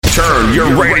Turn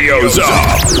your radios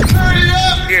up.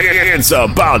 It's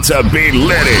about to be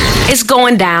litty. It's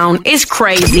going down. It's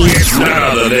crazy. It's none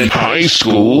other than High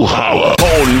School Holla.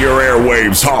 Holding your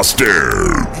airwaves hostage.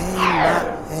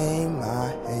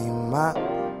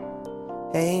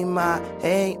 Hey,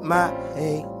 my.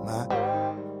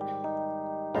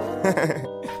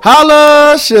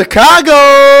 Holla,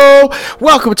 Chicago!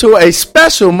 Welcome to a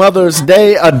special Mother's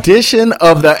Day edition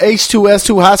of the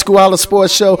H2S2 High School Holla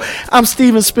Sports Show. I'm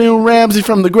Steven Spoon Ramsey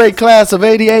from the great class of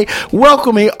 88,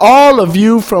 welcoming all of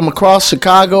you from across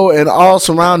Chicago and all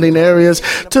surrounding areas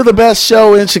to the best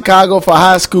show in Chicago for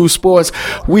high school sports.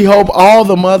 We hope all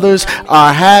the mothers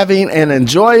are having an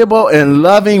enjoyable and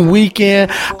loving weekend.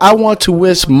 I want to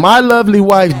wish my lovely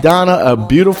wife, Donna, a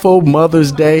beautiful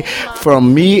Mother's Day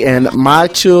from me and my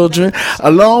children,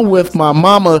 along with my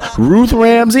mama Ruth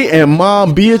Ramsey and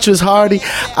mom Beatrice Hardy.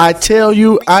 I tell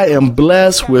you, I am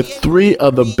blessed with three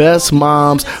of the best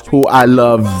moms who I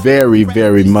love very,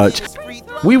 very much.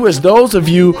 We wish those of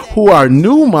you who are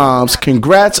new moms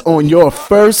congrats on your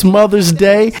first Mother's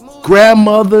Day.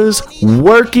 Grandmothers,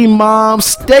 working moms,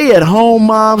 stay-at-home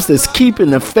moms that's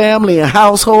keeping the family and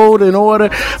household in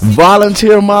order,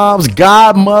 volunteer moms,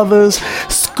 godmothers,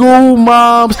 school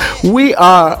moms. We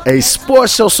are a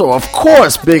sports show, so of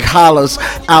course big hollers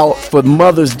out for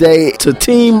Mother's Day to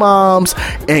teen moms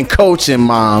and coaching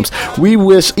moms. We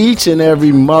wish each and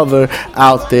every mother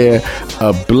out there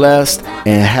a blessed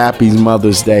and happy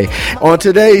Mother's Day. On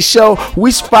today's show,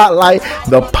 we spotlight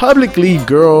the Public League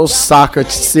Girls Soccer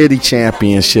City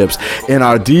Championships in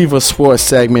our Diva Sports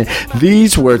segment.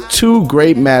 These were two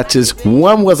great matches.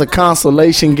 One was a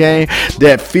consolation game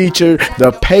that featured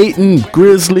the Peyton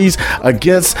Grizzlies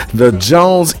against the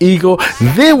Jones Eagle.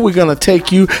 Then we're going to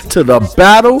take you to the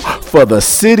battle for the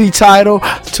city title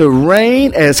to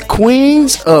reign as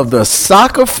queens of the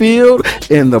soccer field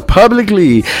in the Public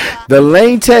League. The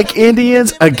Lane Tech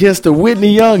Indians against the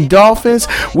Whitney Young Dolphins.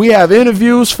 We have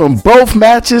interviews from both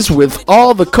matches with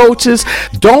all the coaches.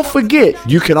 Don't forget,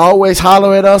 you can always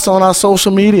holler at us on our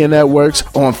social media networks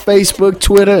on Facebook,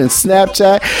 Twitter, and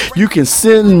Snapchat. You can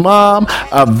send mom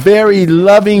a very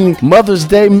loving Mother's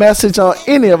Day message on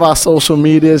any of our social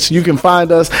medias. You can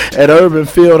find us at Urban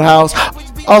Fieldhouse.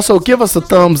 Also, give us a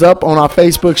thumbs up on our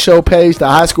Facebook show page, the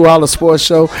High School Holla Sports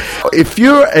Show. If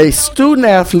you're a student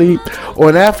athlete or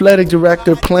an athletic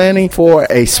director planning for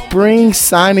a spring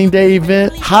signing day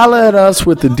event, holla at us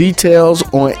with the details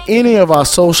on any of our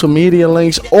social media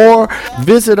links or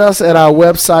visit us at our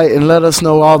website and let us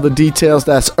know all the details.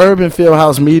 That's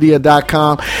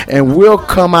urbanfieldhousemedia.com, and we'll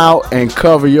come out and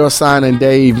cover your signing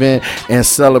day event and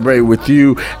celebrate with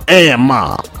you and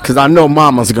mom, because I know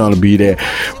mama's going to be there.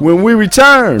 When we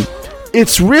return,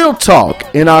 it's Real Talk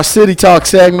in our City Talk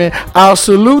segment. Our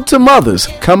salute to mothers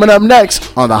coming up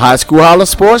next on the High School Holla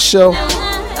Sports Show.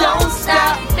 Don't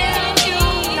stop.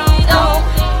 Don't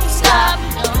stop.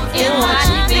 In what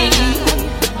you be,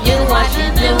 in what you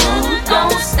do.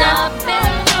 Don't stop.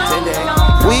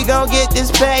 We gon' get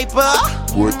this paper.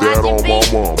 With that on my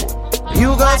mama.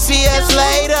 You gon' see us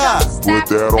later. With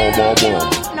that on my mama.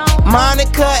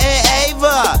 Monica and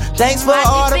Ava, thanks for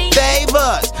all the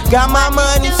favors. Got my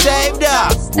money saved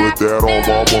up. With that on my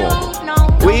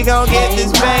mama. We gon' get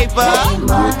this paper.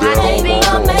 With that on my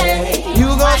mama.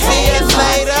 You gon' see us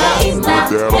later. With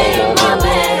that on my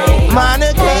mama.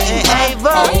 Monica and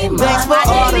Ava, thanks for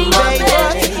all the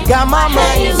favors. Got my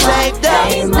money saved up.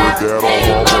 With that on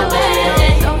my mama.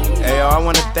 Hey, yo, I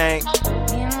wanna thank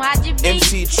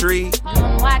MC Tree,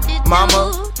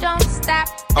 Mama.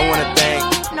 I wanna thank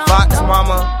Fox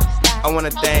Mama. I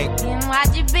wanna thank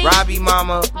Robbie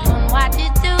Mama,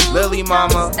 Lily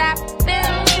Mama,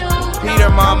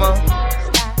 Peter Mama,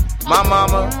 my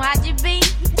mama,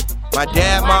 my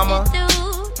dad Mama,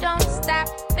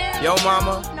 yo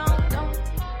mama.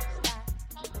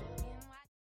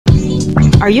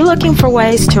 Are you looking for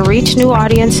ways to reach new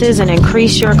audiences and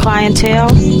increase your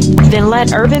clientele? Then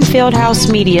let Urban Fieldhouse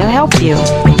Media help you.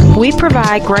 We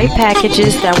provide great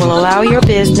packages that will allow your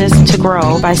business to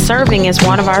grow by serving as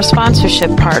one of our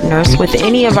sponsorship partners with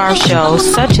any of our shows,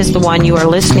 such as the one you are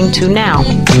listening to now.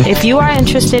 If you are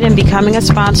interested in becoming a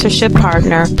sponsorship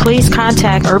partner, please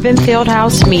contact Urban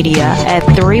Fieldhouse Media at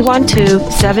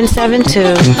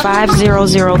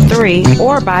 312-772-5003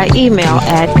 or by email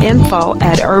at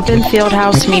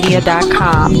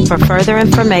info@urbanfieldhousemedia.com for further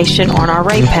information on our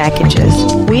rate packages.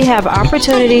 We have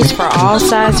opportunities for all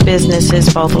size businesses,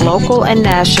 both local and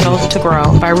national, to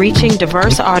grow by reaching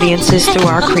diverse audiences through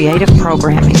our creative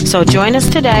programming. So join us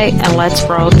today and let's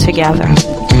grow together.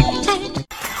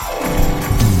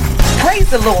 Praise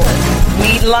the Lord.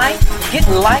 Need life? Get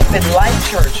Life at Life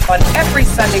Church on every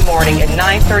Sunday morning at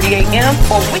 9:30 a.m.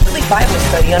 or weekly Bible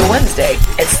study on Wednesday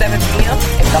at 7 p.m.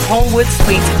 at the Homewood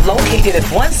Suites located at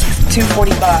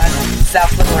 16245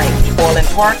 South LaGrange, Orland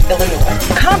Park, Illinois.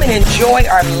 Come and enjoy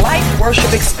our life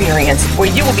worship experience where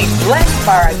you will be blessed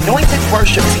by our anointed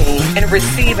worship team and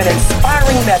receive an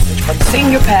inspiring message from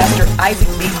Senior Pastor Isaac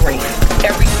B. Green.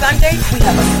 Every Sunday, we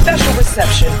have a special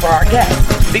reception for our guests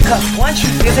because once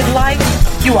you visit Life,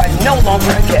 you are no longer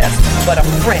a guest, but a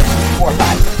friend for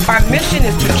life. Our mission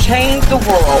is to change the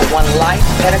world one life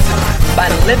at a time by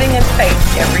living in faith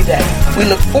every day. We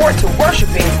look forward to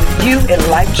worshiping with you in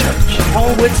Life Church,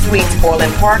 Homewood Suites,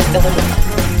 Orland Park, Illinois.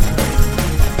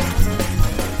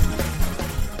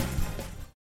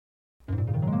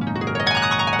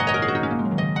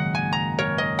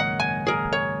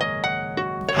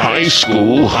 High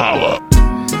School Holla.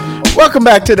 Welcome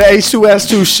back to the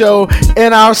H2S2 show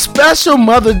and our special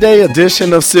Mother's Day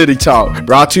edition of City Talk,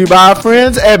 brought to you by our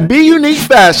friends at Be Unique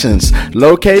Fashions,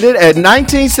 located at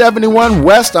 1971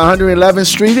 West 111th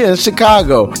Street in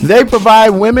Chicago. They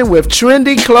provide women with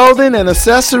trendy clothing and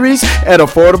accessories at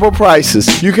affordable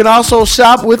prices. You can also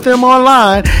shop with them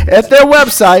online at their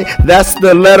website. That's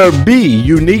the letter B,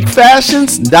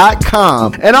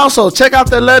 uniquefashions.com. And also check out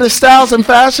their latest styles and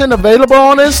fashion available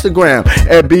on Instagram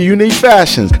at Be Unique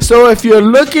Fashions. So if you're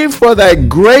looking for that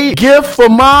great gift for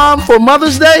mom for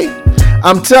Mother's Day,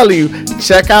 I'm telling you,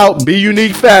 check out Be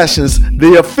Unique Fashions,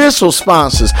 the official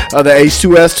sponsors of the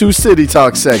H2S2 City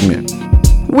Talk segment.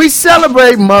 We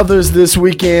celebrate mothers this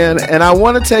weekend, and I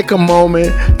want to take a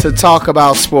moment to talk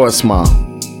about Sports Mom.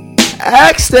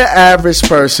 Ask the average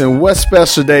person what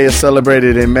special day is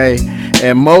celebrated in May,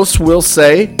 and most will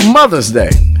say Mother's Day.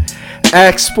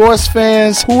 Ask sports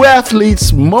fans who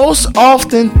athletes most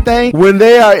often thank when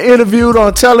they are interviewed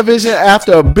on television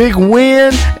after a big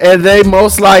win, and they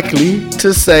most likely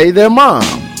to say their mom.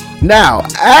 Now,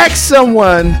 ask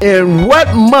someone in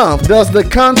what month does the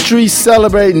country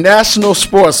celebrate National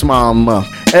Sports Mom Month,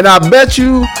 and I bet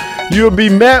you'll be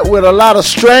met with a lot of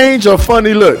strange or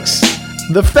funny looks.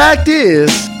 The fact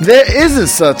is, there isn't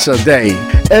such a day,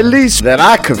 at least that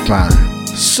I could find.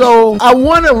 So I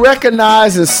want to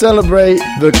recognize and celebrate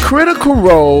the critical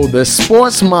role that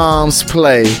sports moms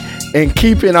play in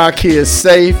keeping our kids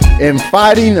safe and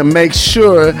fighting to make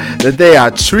sure that they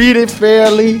are treated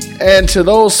fairly. And to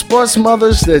those sports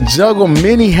mothers that juggle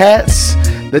many hats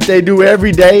that they do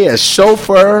every day as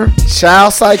chauffeur,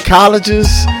 child psychologist,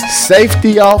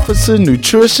 safety officer,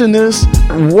 nutritionist.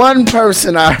 One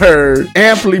person I heard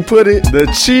amply put it, the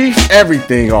chief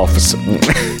everything officer.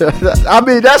 I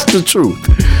mean, that's the truth.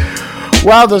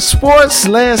 While the sports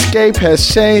landscape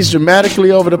has changed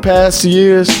dramatically over the past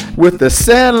years, with the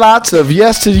sandlots of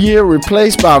yesteryear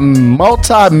replaced by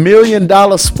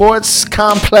multi-million-dollar sports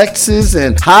complexes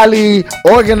and highly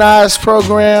organized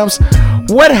programs,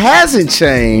 what hasn't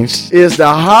changed is the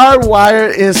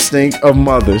hardwired instinct of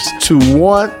mothers to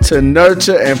want to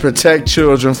nurture and protect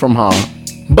children from harm.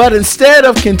 But instead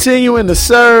of continuing to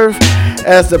serve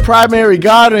as the primary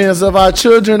guardians of our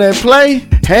children at play,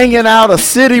 hanging out a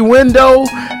city window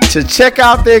to check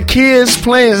out their kids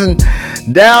playing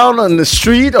down on the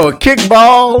street or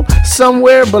kickball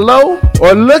somewhere below,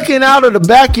 or looking out of the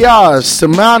backyards to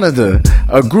monitor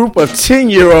a group of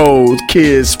 10-year-old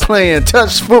kids playing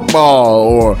touch football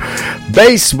or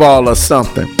baseball or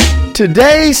something.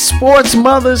 Today's sports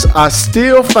mothers are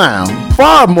still found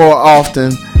far more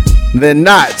often than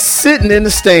not sitting in the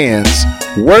stands,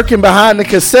 working behind the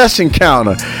concession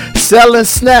counter, selling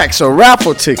snacks or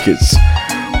raffle tickets,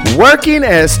 working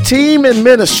as team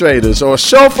administrators or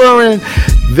chauffeuring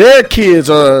their kids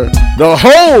or the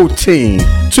whole team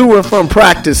to and from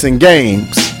practice and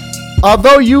games.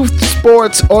 Although youth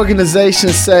sports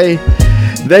organizations say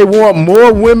they want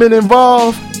more women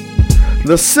involved,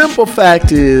 the simple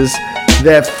fact is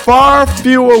that far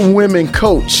fewer women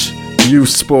coach youth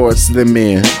sports than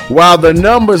men. While the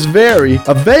numbers vary,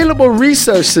 available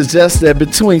research suggests that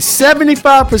between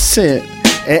 75%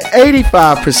 and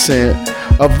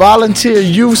 85% of volunteer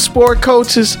youth sport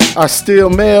coaches are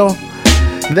still male,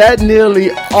 that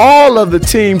nearly all of the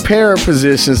team parent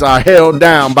positions are held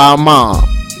down by a mom.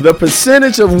 The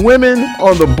percentage of women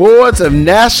on the boards of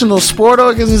national sport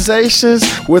organizations,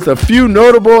 with a few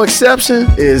notable exceptions,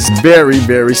 is very,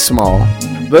 very small.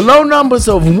 The low numbers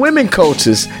of women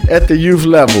coaches at the youth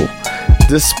level,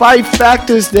 despite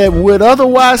factors that would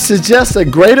otherwise suggest a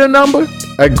greater number,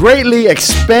 are greatly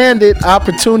expanded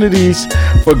opportunities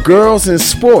for girls in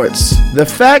sports. The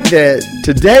fact that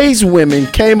today's women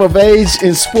came of age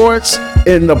in sports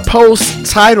in the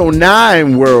post-Title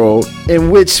IX world,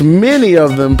 in which many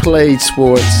of them played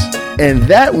sports, And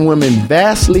that women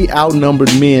vastly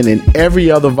outnumbered men in every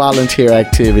other volunteer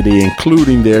activity,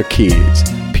 including their kids.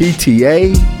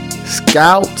 PTA,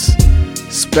 scouts,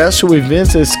 special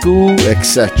events at school,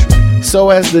 etc.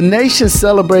 So as the nation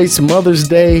celebrates Mother's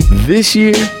Day this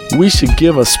year, we should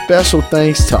give a special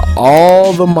thanks to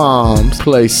all the moms who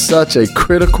play such a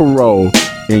critical role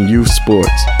in youth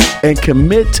sports and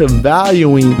commit to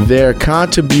valuing their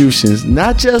contributions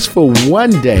not just for one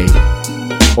day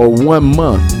or 1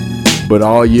 month, but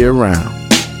all year round.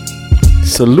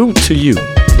 Salute to you.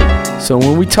 So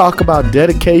when we talk about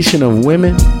dedication of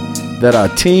women that are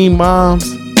teen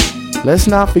moms, let's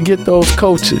not forget those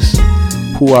coaches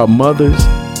who are mothers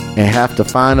and have to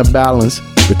find a balance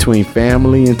between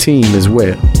family and team as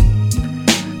well.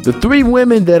 The 3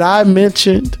 women that I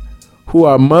mentioned who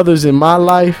are mothers in my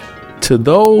life, to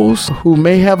those who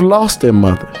may have lost their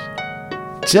mothers,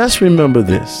 just remember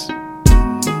this.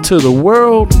 To the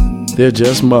world, they're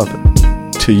just mothers.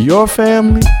 To your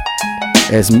family,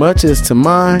 as much as to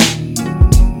mine,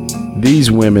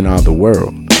 these women are the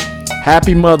world.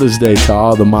 Happy Mother's Day to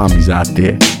all the mommies out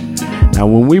there. Now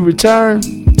when we return,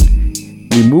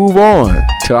 we move on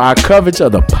to our coverage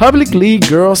of the Public League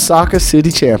Girls Soccer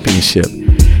City Championship.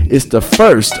 It's the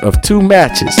first of 2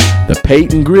 matches. The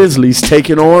Peyton Grizzlies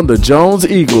taking on the Jones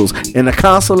Eagles in a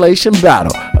consolation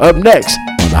battle. Up next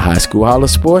on the High School Holler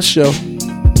Sports Show.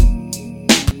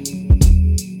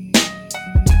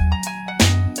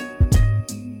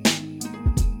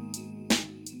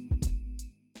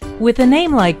 With a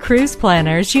name like Cruise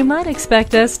Planners, you might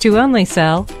expect us to only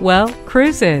sell, well,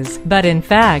 cruises. But in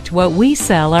fact, what we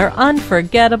sell are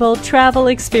unforgettable travel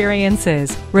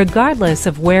experiences, regardless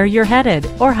of where you're headed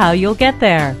or how you'll get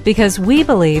there. Because we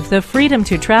believe the freedom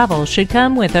to travel should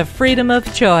come with a freedom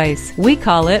of choice. We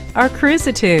call it our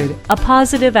Cruisitude, a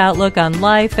positive outlook on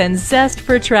life and zest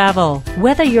for travel.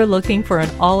 Whether you're looking for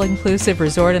an all-inclusive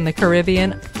resort in the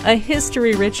Caribbean, a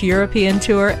history-rich European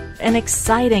tour, an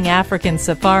exciting African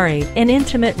safari, an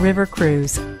intimate river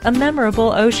cruise, a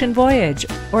memorable ocean voyage,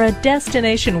 or a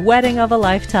destination wedding of a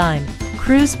lifetime,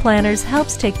 Cruise Planners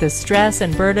helps take the stress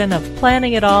and burden of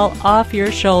planning it all off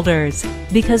your shoulders.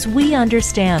 Because we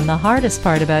understand the hardest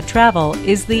part about travel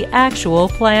is the actual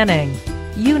planning.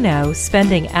 You know,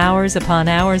 spending hours upon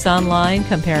hours online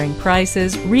comparing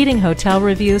prices, reading hotel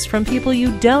reviews from people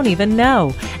you don't even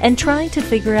know, and trying to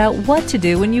figure out what to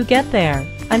do when you get there.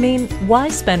 I mean, why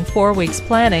spend 4 weeks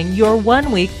planning your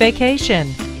 1-week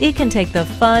vacation? It can take the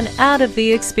fun out of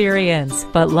the experience.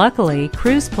 But luckily,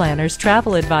 Cruise Planners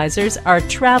travel advisors are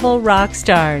travel rock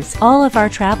stars. All of our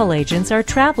travel agents are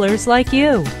travelers like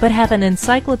you, but have an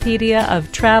encyclopedia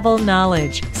of travel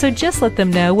knowledge. So just let them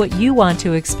know what you want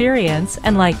to experience,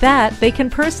 and like that, they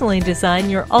can personally design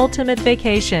your ultimate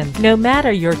vacation, no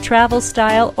matter your travel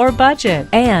style or budget.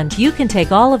 And you can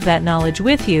take all of that knowledge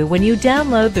with you when you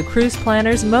download the Cruise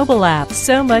Planners mobile app.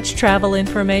 So much travel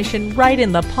information right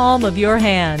in the palm of your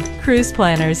hand. Cruise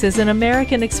Planners is an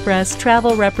American Express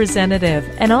travel representative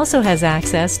and also has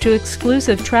access to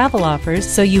exclusive travel offers,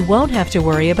 so you won't have to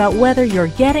worry about whether you're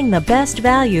getting the best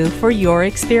value for your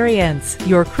experience.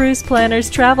 Your Cruise Planners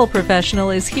travel professional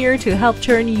is here to help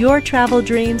turn your travel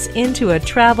dreams into a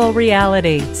travel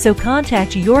reality. So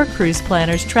contact your Cruise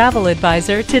Planners travel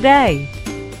advisor today.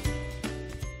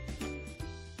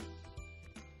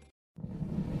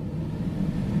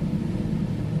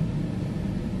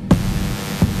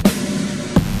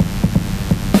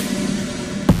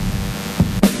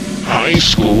 High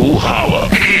School Holla.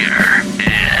 Here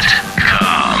it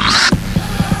comes.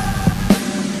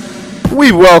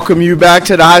 We welcome you back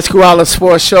to the High School Holla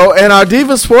Sports Show and our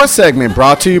Diva Sports segment,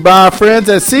 brought to you by our friends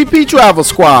at CP Travel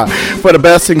Squad. For the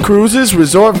best in cruises,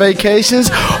 resort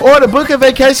vacations, or to book a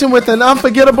vacation with an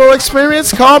unforgettable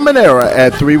experience, call Monera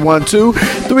at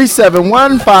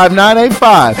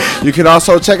 312-371-5985. You can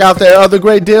also check out their other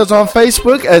great deals on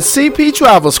Facebook at CP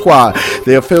Travel Squad,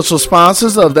 the official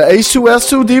sponsors of the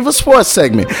H2S2 Diva Sports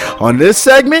segment. On this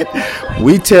segment,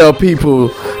 we tell people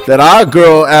that our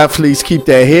girl athletes keep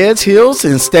their heads, heels,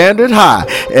 and standard high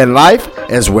in life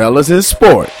as well as in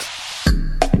sports.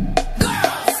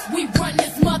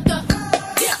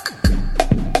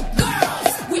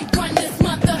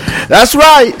 That's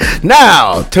right.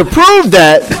 Now, to prove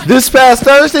that, this past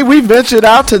Thursday, we ventured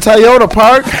out to Toyota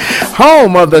Park,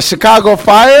 home of the Chicago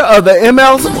Fire of the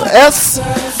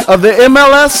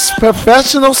MLS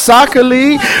Professional Soccer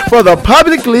League for the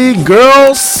Public League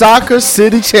Girls Soccer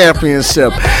City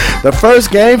Championship. The first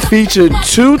game featured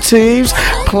 2 teams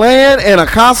playing in a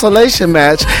consolation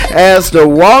match as the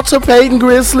Walter Payton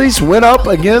Grizzlies went up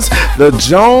against the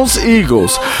Jones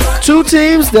Eagles. Two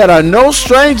teams that are no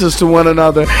strangers to one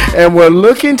another, and we're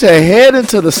looking to head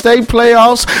into the state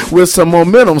playoffs with some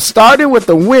momentum, starting with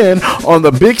the win on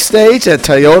the big stage at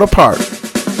Toyota Park.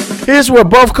 Here's what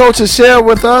both coaches share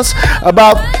with us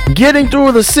about getting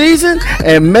through the season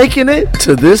and making it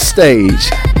to this stage.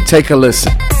 Take a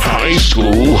listen. High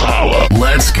School Holla.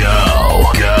 Let's go.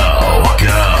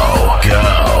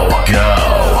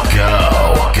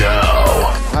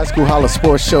 High School Holla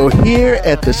Sports Show here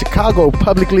at the Chicago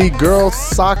Public League Girls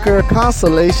Soccer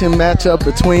Consolation matchup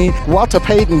between Walter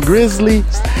Payton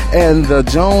Grizzlies and the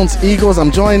Jones Eagles.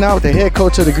 I'm joined now with the head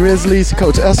coach of the Grizzlies,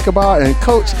 Coach Escobar. And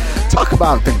Coach, talk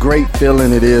about the great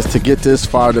feeling it is to get this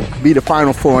far, to be the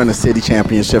Final Four in the city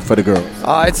championship for the girls.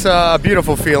 It's a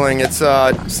beautiful feeling. It's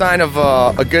a sign of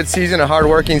a good season, a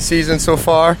hard-working season so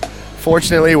far.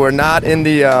 Fortunately, we're not in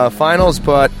the finals,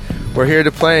 but we're here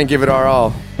to play and give it our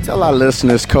all. Tell our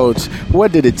listeners, Coach,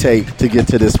 what did it take to get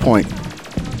to this point?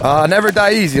 Never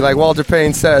die easy, like Walter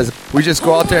Payton says. We just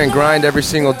go out there and grind every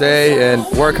single day and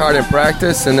work hard in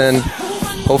practice, and then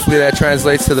hopefully that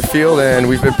translates to the field, and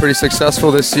we've been pretty successful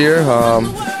this year,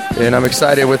 and I'm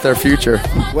excited with our future.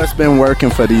 What's been working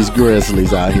for these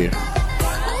Grizzlies out here?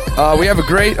 We have a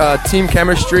great team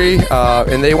chemistry,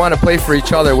 and they want to play for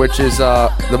each other, which is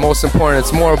the most important.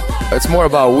 It's more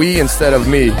about we instead of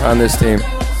me on this team.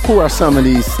 Who are some of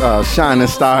these shining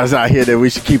stars out here that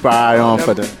we should keep our eye on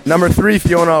for the Number 3,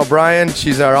 Fiona O'Brien.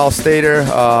 She's our all-stater,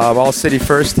 all-city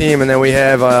first team. And then we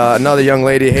have another young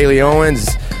lady, Haley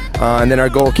Owens. And then our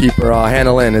goalkeeper,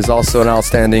 Hannah Lynn, is also an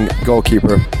outstanding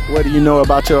goalkeeper. What do you know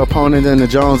about your opponent and the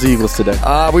Jones Eagles today?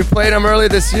 We played them earlier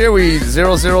this year. We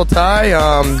 0-0 tie.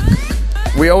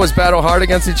 We always battle hard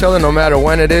against each other no matter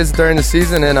when it is during the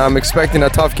season, and I'm expecting a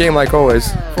tough game like always.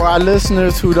 For our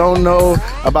listeners who don't know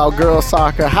about girls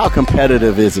soccer, how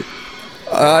competitive is it?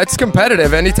 It's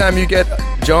competitive. Anytime you get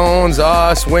Jones,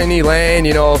 us, Whitney, Lane,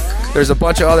 there's a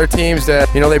bunch of other teams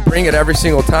that, they bring it every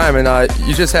single time, and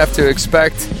you just have to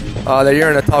expect that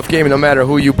you're in a tough game no matter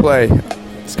who you play.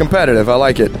 It's competitive. I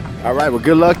like it. All right, well,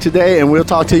 good luck today, and we'll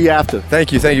talk to you after.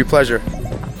 Thank you. Pleasure.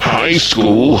 High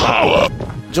School Holla.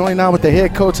 Joined now with the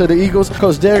head coach of the Eagles,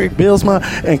 Coach Derek Bilsma.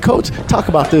 And Coach, talk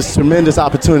about this tremendous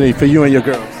opportunity for you and your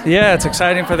girls. Yeah, it's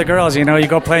exciting for the girls. You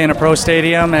go play in a pro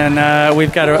stadium, and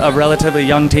we've got a relatively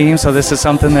young team, so this is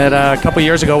something that a couple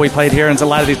years ago we played here, and a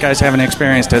lot of these guys haven't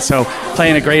experienced it. So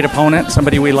playing a great opponent,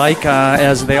 somebody we like,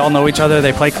 as they all know each other,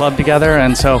 they play club together,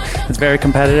 and so it's very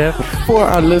competitive. For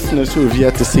our listeners who have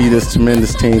yet to see this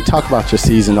tremendous team, talk about your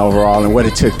season overall and what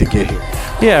it took to get here.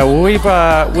 Yeah, we've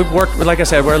worked, like I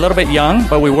said, we're a little bit young,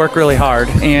 but we work really hard,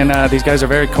 and these guys are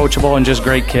very coachable and just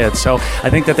great kids. So I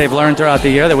think that they've learned throughout the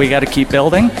year that we got to keep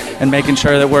building and making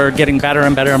sure that we're getting better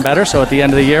and better and better. So at the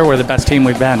end of the year, we're the best team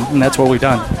we've been, and that's what we've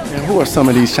done. And who are some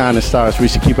of these shining stars we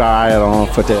should keep our eye on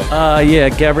for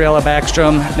that? Gabriella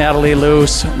Backstrom, Natalie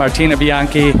Luce, Martina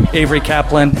Bianchi, Avery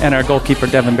Kaplan, and our goalkeeper,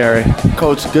 Devin Berry.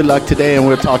 Coach, good luck today, and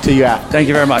we'll talk to you after. Thank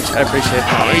you very much. I appreciate it.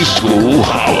 High School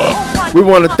Holla. We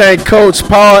want to thank Coach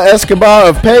Paul Escobar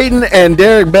of Payton and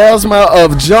Derek Belsma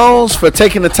of Jones for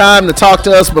taking the time to talk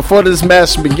to us before this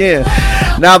match began.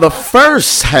 Now, the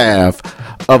first half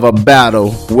of a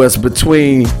battle was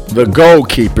between the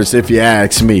goalkeepers, if you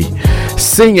ask me.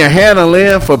 Senior Hannah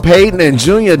Lynn for Payton and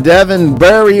junior Devin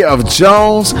Berry of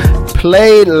Jones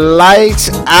played lights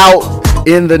out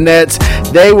in the nets.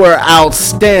 They were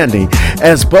outstanding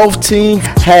as both teams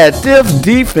had stiff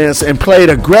defense and played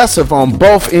aggressive on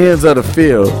both ends of the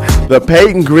field. The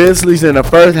Payton Grizzlies in the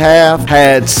first half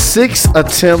had 6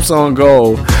 attempts on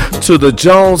goal to the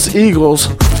Jones Eagles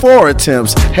 4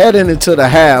 attempts, heading into the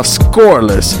half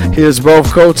scoreless. Here's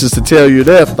both coaches to tell you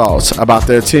their thoughts about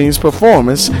their team's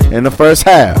performance in the first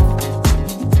half.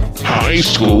 High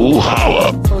School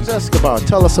Holla. Coach Escobar,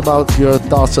 tell us about your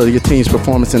thoughts of your team's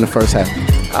performance in the first half.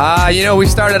 We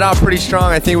started out pretty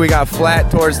strong. I think we got flat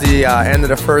towards the end of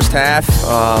the first half.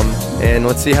 And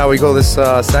let's see how we go this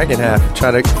second half.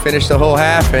 Try to finish the whole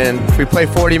half, and if we play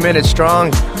 40 minutes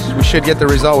strong, we should get the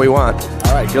result we want.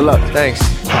 All right, good luck. Thanks.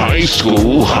 High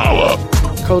School Holla.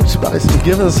 Coach,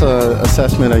 give us an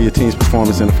assessment of your team's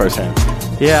performance in the first half.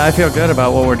 Yeah, I feel good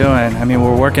about what we're doing. I mean,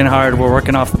 we're working hard, we're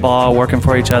working off the ball, working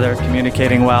for each other,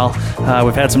 communicating well.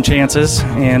 We've had some chances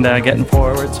and getting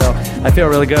forward, so I feel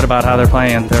really good about how they're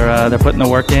playing. They're putting the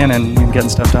work in and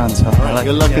getting stuff done. So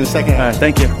good luck in the second half.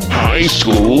 Thank you. High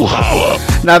School Holla.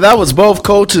 Now, that was both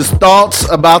coaches' thoughts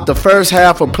about the first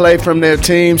half of play from their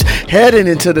teams heading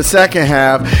into the second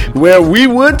half, where we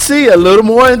would see a little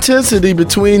more intensity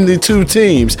between the two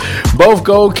teams. Both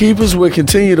goalkeepers would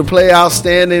continue to play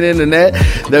outstanding in the net.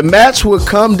 The match would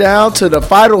come down to the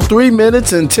final 3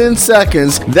 minutes and 10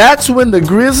 seconds. That's when the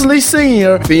Grizzly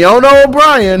senior, Fiona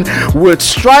O'Brien, would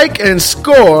strike and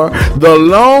score the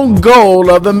lone goal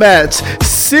of the match,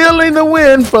 sealing the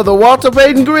win for the Walter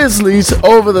Payton Grizzlies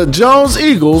over the Jones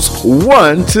Eagles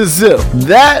 1-0.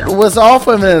 That was off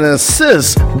of an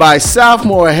assist by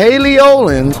sophomore Haley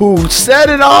Olin, who set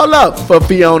it all up for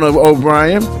Fiona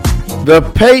O'Brien. The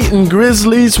Payton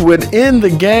Grizzlies would end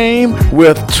the game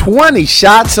with 20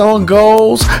 shots on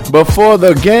goals before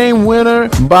the game winner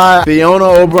by Fiona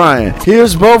O'Brien.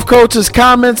 Here's both coaches'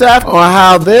 comments on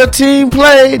how their team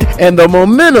played and the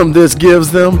momentum this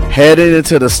gives them heading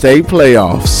into the state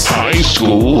playoffs. High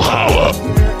School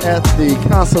Holla. At the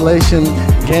consolation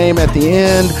game at the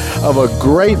end of a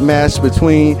great match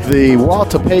between the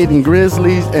Walter Payton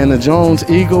Grizzlies and the Jones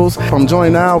Eagles. I'm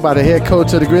joined now by the head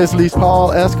coach of the Grizzlies,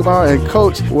 Paul Escobar. And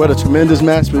Coach, what a tremendous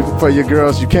match for your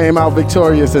girls. You came out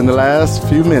victorious in the last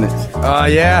few minutes.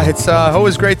 Yeah, it's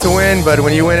always great to win, but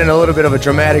when you win in a little bit of a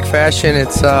dramatic fashion,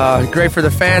 it's great for the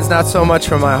fans, not so much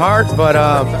for my heart, but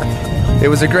it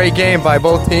was a great game by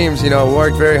both teams,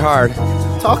 worked very hard.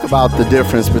 Talk about the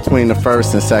difference between the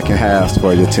first and second halves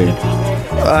for your team.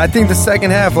 I think the second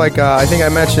half, like I think I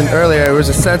mentioned earlier, it was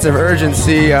a sense of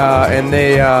urgency, and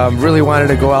they really wanted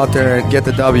to go out there and get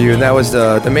the W, and that was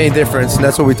the main difference, and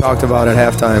that's what we talked about at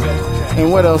halftime.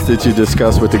 And what else did you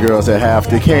discuss with the girls at half?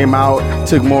 They came out,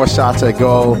 took more shots at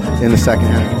goal in the second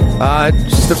half.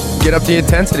 Just to get up the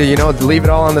intensity, to leave it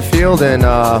all on the field, and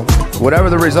whatever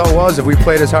the result was, if we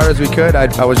played as hard as we could,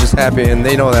 I was just happy, and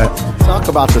they know that. Talk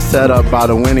about the setup by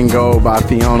the winning goal by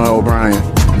Fiona O'Brien.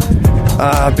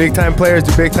 Big-time players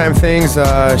do big-time things.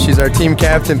 She's our team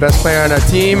captain, best player on our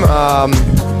team,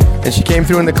 and she came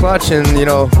through in the clutch, and,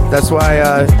 that's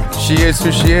why she is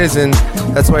who she is, and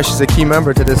that's why she's a key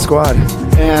member to this squad.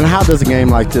 And how does a game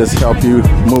like this help you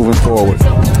moving forward?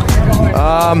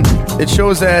 It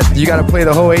shows that you got to play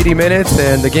the whole 80 minutes,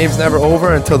 and the game's never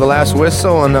over until the last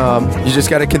whistle, and you just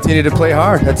got to continue to play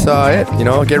hard. That's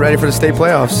it. Get ready for the state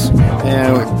playoffs.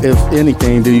 And if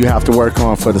anything, do you have to work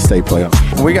on for the state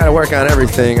playoffs? We got to work on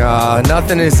everything.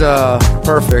 Nothing is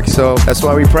perfect, so that's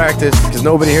why we practice, because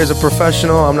nobody here is a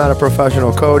professional. I'm not a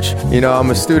professional coach.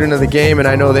 I'm a student of the game, and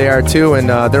I know they are too, and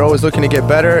they're always looking to get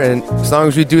better, and as long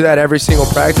as we do that every single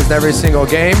practice, every single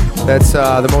game, that's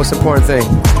the most important thing.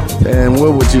 And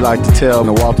what would you like to tell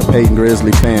the Walter Payton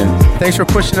Grizzly fan? Thanks for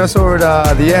pushing us over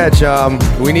the edge.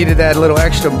 We needed that little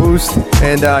extra boost,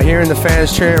 and hearing the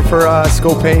fans cheering for us,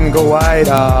 go Payton, go wide,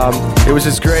 it was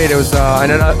just great. It was.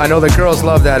 I know the girls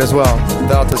love that as well.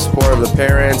 Without the support of the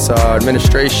parents,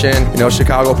 administration,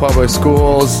 Chicago Public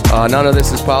Schools, none of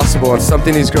this is possible. And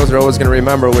something these girls are always going to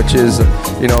remember, which is,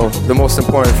 the most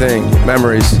important thing,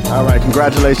 memories. All right,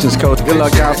 congratulations, Coach. Good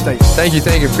luck downstate. Thank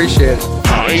you, appreciate it.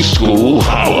 High School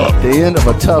Holla. The end of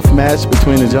a tough match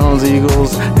between the Jones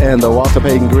Eagles and the Walter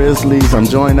Payton Grizzlies. I'm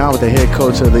joined now with the head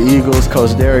coach of the Eagles,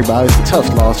 Coach Derek Bowers. It's a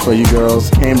tough loss for you girls.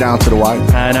 Came down to the wire.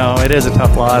 I know, it is a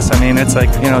tough loss. I mean, it's like,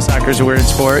 soccer's a weird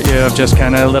sport. You have just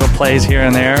kind of little plays here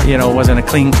and there. It wasn't a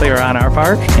clean clear on our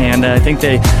part. And I think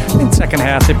second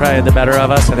half, they probably had the better of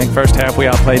us. I think first half, we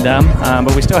outplayed them.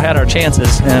 But we still had our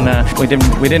chances. And we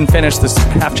didn't finish the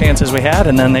half chances we had,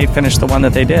 and then they finished the one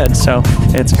that they did. So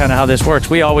it's kind of how this works.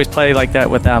 We always play like that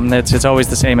with them. It's always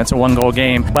the same. It's a one-goal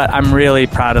game. But I'm really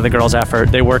proud of the girls'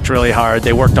 effort. They worked really hard.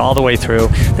 They worked all the way through.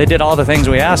 They did all the things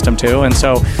we asked them to. And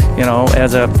so,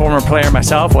 as a former player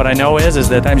myself, what I know is that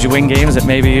sometimes you win games that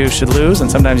maybe you should lose,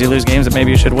 and sometimes you lose games that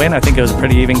maybe you should win. I think it was a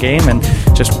pretty even game and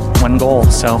just one goal.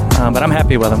 So, but I'm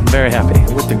happy with them. Very happy.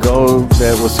 With the goal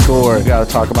that was scored, got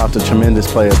to talk about the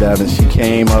tremendous play of Devin. She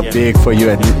came up big for you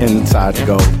inside the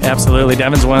goal. Absolutely.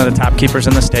 Devin's one of the top keepers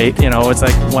in the state. It's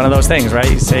like one of those things, right?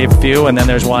 You save a few, and then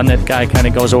there's one that guy kind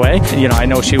of goes away. I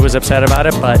know she was upset about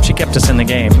it, but she kept us in the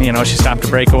game. She stopped a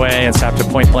breakaway and stopped a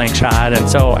point-blank shot. And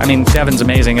so, Devin's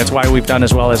amazing. It's why we've done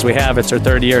as well as we have. It's her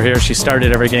third year here. She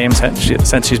started every game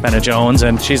since she's been at Jones,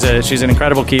 and she's an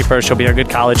incredible keeper. She'll be a good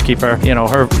college keeper.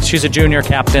 She's a junior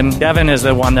captain. Devin is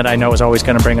the one that I know is always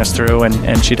going to bring us through,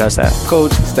 and she does that.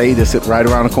 Coach, state is right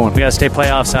around the corner. We got state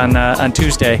playoffs on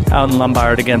Tuesday out in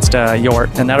Lombard against York,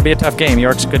 and that'll be a tough game.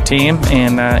 York's a good team,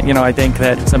 and I think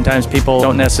that sometimes people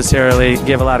don't necessarily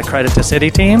give a lot of credit to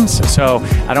city teams, so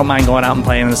I don't mind going out and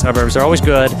playing in the suburbs. They're always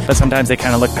good, but sometimes they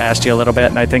kind of look past you a little bit,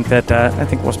 and I think that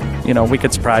we'll, we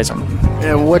could surprise them.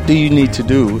 And what do you need to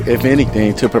do, if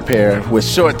anything, to prepare with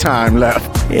short time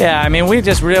left? Yeah, I mean, we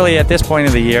just really, at this point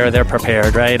of the year, they're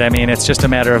prepared, right? I mean, it's just a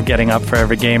matter of getting up for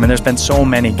every game, and there's been so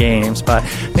many games, but I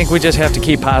think we just have to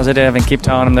keep positive and keep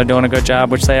telling them they're doing a good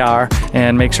job, which they are,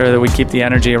 and make sure that we keep the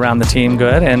energy around the team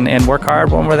good and work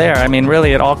hard when we're there. I mean,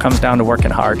 really, it all comes down to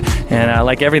working hard, and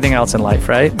like everything else in life,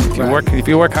 right? If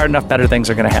you work hard enough, better things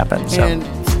are going to happen. So. And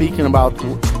speaking about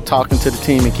talking to the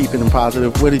team and keeping them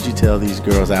positive, what did you tell these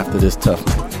girls after this tough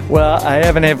match? Well, I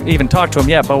haven't even talked to them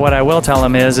yet, but what I will tell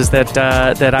them is that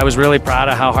I was really proud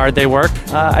of how hard they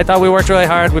worked. I thought we worked really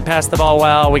hard. We passed the ball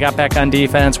well. We got back on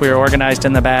defense. We were organized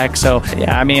in the back. So,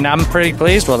 yeah, I mean, I'm pretty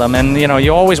pleased with them. And, you know,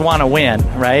 you always want to win,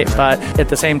 right? But at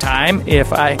the same time,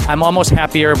 I'm almost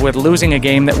happier with losing a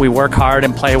game that we work hard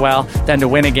and play well than to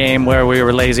win a game where we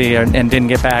were lazy and didn't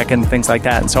get back and things like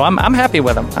that. And so I'm happy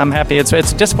with them. I'm happy.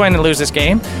 It's disappointing to lose this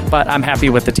game, but I'm happy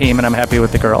with the team and I'm happy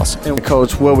with the girls. And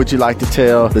Coach, what would you like to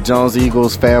tell the Jones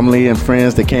Eagles family and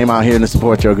friends that came out here to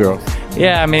support your girls?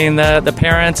 Yeah, I mean, the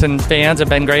parents and fans have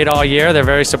been great all year. They're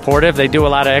very supportive. They do a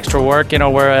lot of extra work. You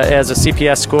know, we're as a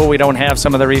CPS school, we don't have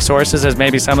some of the resources as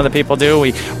maybe some of the people do.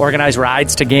 We organize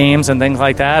rides to games and things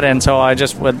like that. And so I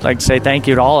just would like to say thank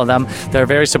you to all of them. They're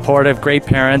very supportive, great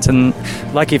parents, and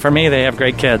lucky for me, they have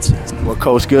great kids. Well,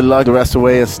 Coach, good luck the rest of the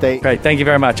way at state. Great. Thank you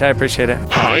very much. I appreciate it.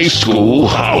 High School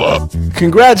Holla.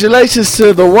 Congratulations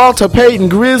to the Walter Payton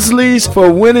Grizzlies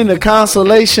for winning the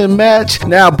consolation match.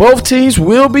 Now, both teams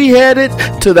will be headed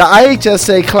to the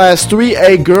IHSA Class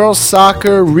 3A Girls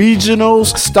Soccer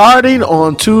Regionals starting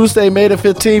on Tuesday, May the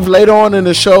 15th. Later on in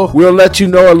the show, we'll let you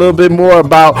know a little bit more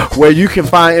about where you can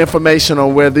find information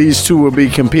on where these two will be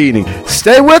competing.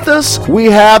 Stay with us. We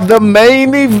have the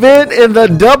main event in the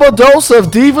double dose of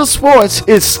Diva Sports.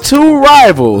 It's two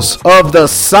rivals of the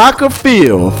soccer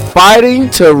field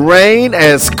fighting to reign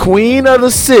as queen of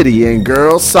the city in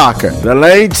girls soccer. The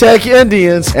Lane Tech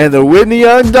Indians and the Whitney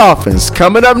Young Dolphins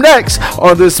coming up next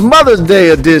on this Mother's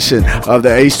Day edition of the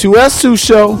H2S2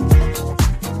 Show.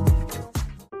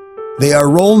 They are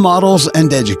role models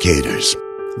and educators.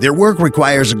 Their work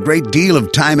requires a great deal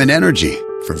of time and energy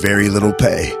for very little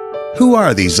pay. Who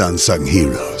are these unsung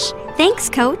heroes? Thanks,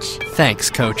 Coach. Thanks,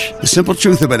 Coach. The simple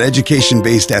truth about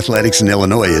education-based athletics in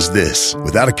Illinois is this.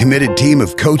 Without a committed team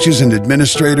of coaches and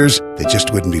administrators, that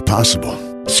just wouldn't be possible.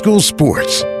 School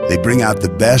sports, they bring out the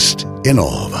best in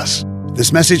all of us.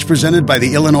 This message presented by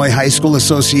the Illinois High School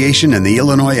Association and the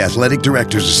Illinois Athletic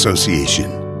Directors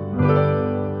Association.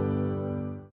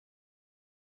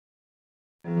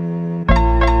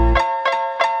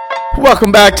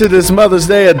 Welcome back to this Mother's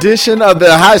Day edition of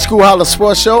the High School Holla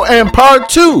Sports Show and part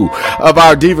 2 of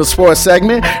our Diva Sports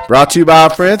segment, brought to you by our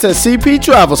friends at CP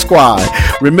Travel Squad.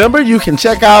 Remember, you can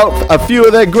check out a few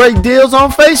of their great deals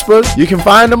on Facebook. You can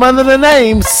find them under the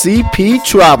name CP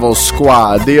Travel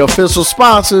Squad, the official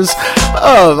sponsors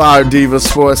of our Diva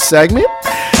Sports segment.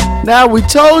 Now, we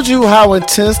told you how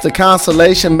intense the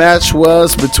consolation match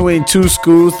was between two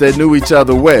schools that knew each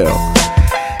other well.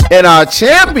 In our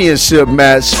championship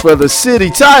match for the city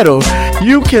title,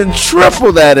 you can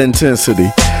triple that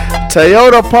intensity.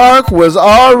 Toyota Park was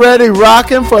already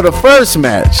rocking for the first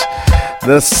match.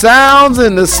 The sounds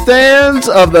in the stands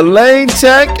of the Lane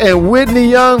Tech and Whitney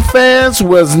Young fans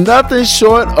was nothing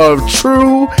short of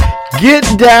true get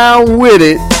down with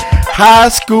it high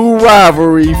school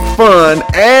rivalry, fun,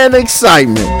 and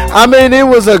excitement. I mean, it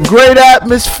was a great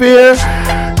atmosphere.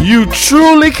 You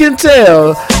truly can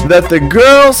tell that the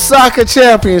girls' soccer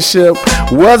championship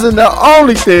wasn't the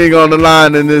only thing on the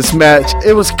line in this match.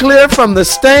 It was clear from the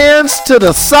stands to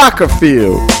the soccer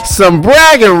field. Some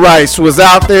bragging rights was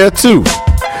out there too.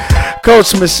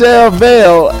 Coach Michelle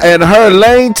Vale and her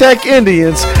Lane Tech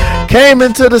Indians came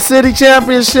into the city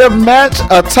championship match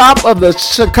atop of the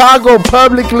Chicago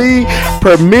Public League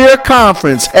Premier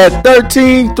Conference at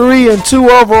 13-3-2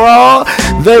 overall.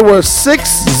 They were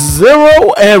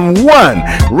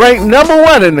 6-0-1, ranked number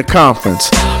 1 in the conference.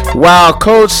 While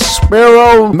Coach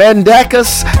Spiro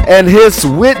Mendekas and his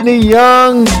Whitney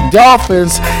Young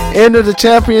Dolphins entered the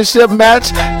championship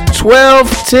match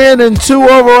 12-10-2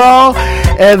 overall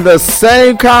and the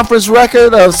same conference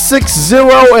record of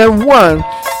 6-0-1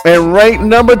 and ranked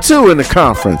number 2 in the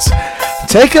conference.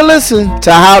 Take a listen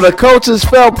to how the coaches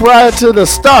felt prior to the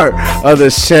start of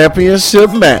this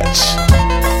championship match.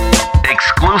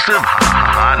 Exclusive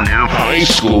hot new High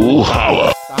School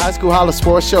Holla. The High School Holla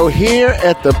Sports Show here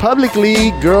at the Public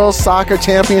League Girls Soccer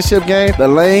Championship game. The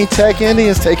Lane Tech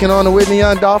Indians taking on the Whitney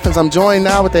Young Dolphins. I'm joined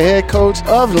now with the head coach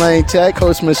of Lane Tech,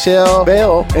 Coach Michelle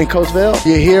Vale. And Coach Vale,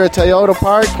 you're here at Toyota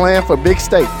Park playing for Big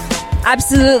State.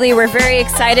 Absolutely. We're very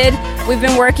excited. We've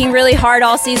been working really hard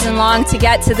all season long to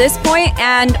get to this point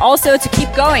and also to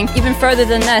keep going even further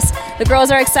than this. The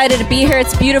girls are excited to be here.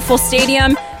 It's a beautiful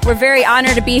stadium. We're very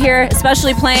honored to be here,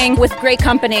 especially playing with great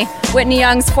company. Whitney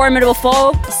Young's formidable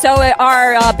foe. So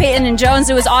are Peyton and Jones.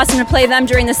 It was awesome to play them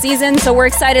during the season. So we're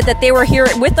excited that they were here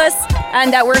with us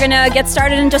and that we're going to get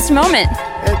started in just a moment.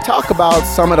 And talk about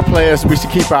some of the players we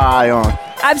should keep our eye on.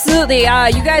 Absolutely.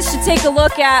 You guys should take a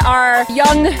look at our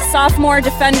young sophomore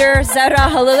defender, Zara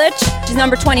Halilic. She's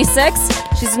number 26.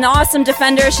 She's an awesome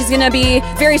defender. She's going to be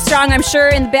very strong, I'm sure,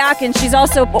 in the back, and she's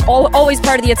also always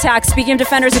part of the attack. Speaking of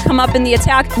defenders who come up in the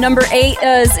attack, number 8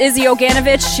 is Izzy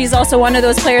Oganovich. She's also one of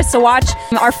those players to watch.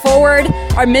 Our forward,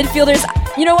 our midfielders,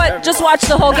 you know what? Just watch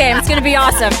the whole game. It's going to be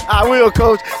awesome. I will,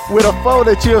 Coach. With a foe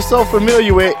that you're so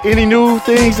familiar with, any new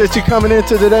things that you're coming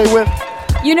into today with?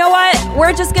 You know what?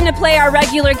 We're just going to play our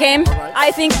regular game. I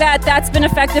think that that's been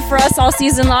effective for us all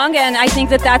season long, and I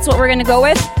think that that's what we're going to go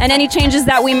with. And any changes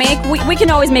that we make, we can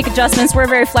always make adjustments. We're a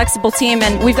very flexible team,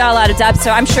 and we've got a lot of depth,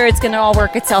 so I'm sure it's going to all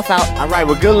work itself out. All right,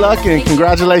 well, good luck, and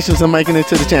congratulations on making it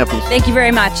to the championship. Thank you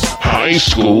very much. High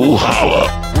School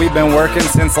Holla. We've been working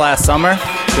since last summer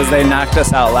because they knocked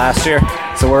us out last year,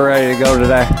 so we're ready to go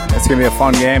today. It's going to be a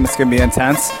fun game. It's going to be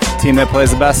intense. Team that plays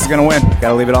the best is going to win. Got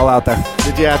to leave it all out there.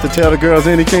 Did you have to tell the girls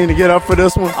anything to get up for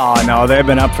this one? Oh, no, they've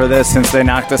been up for this since they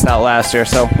knocked us out last year,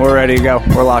 so we're ready to go.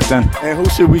 We're locked in. And who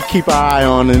should we keep our eye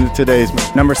on in today's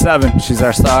match? Number 7, she's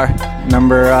our star.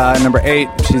 Number 8,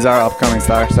 she's our upcoming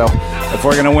star. So if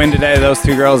we're going to win today, those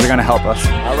 2 girls are going to help us.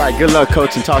 All right, good luck,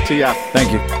 Coach, and talk to you after.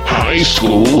 Thank you. High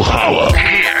School Holla.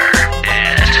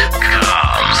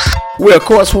 We, of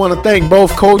course, want to thank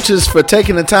both coaches for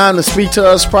taking the time to speak to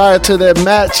us prior to that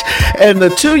match. And the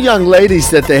 2 young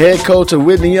ladies that the head coach of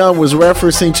Whitney Young was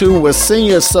referencing to was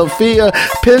senior Sophia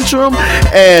Pentrum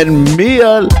and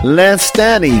Mia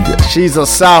Lanstani. She's a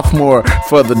sophomore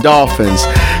for the Dolphins.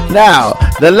 Now,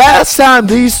 the last time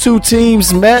these 2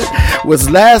 teams met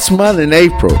was last month in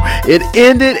April. It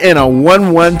ended in a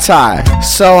 1-1 tie.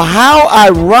 So how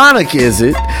ironic is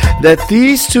it that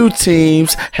these 2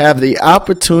 teams have the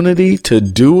opportunity to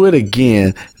do it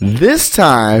again, this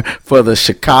time for the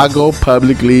Chicago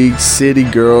Public League City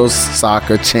Girls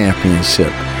Soccer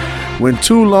Championship? When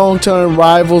 2 long-term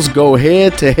rivals go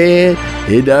head-to-head,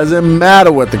 it doesn't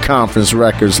matter what the conference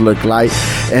records look like.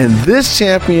 And this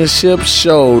championship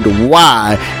showed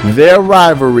why their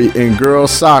rivalry in girls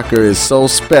soccer is so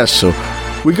special.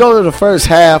 We go to the first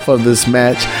half of this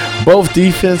match. Both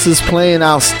defenses playing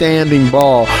outstanding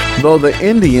ball, though the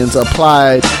Indians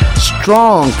applied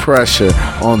strong pressure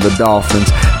on the Dolphins.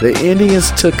 The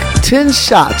Indians took 10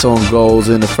 shots on goals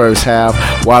in the first half,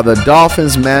 while the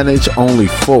Dolphins managed only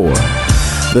 4.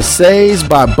 The saves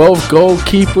by both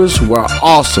goalkeepers were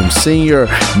awesome. Senior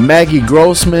Maggie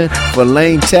Grossman for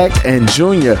Lane Tech and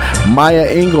junior Maya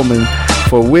Engelman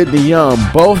for Whitney Young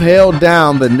both held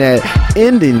down the net,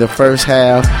 ending the first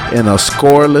half in a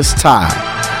scoreless tie.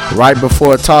 Right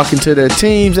before talking to their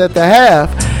teams at the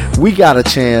half, we got a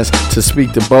chance to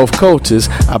speak to both coaches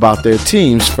about their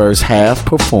team's first half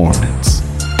performance.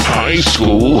 High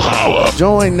School Holla.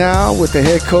 Joined now with the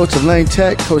head coach of Lane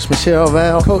Tech, Coach Michelle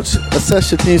Val. Coach,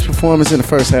 assess your team's performance in the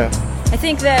first half. I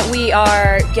think that we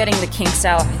are getting the kinks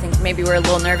out. I think maybe we're a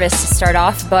little nervous to start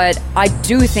off, but I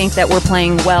do think that we're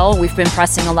playing well. We've been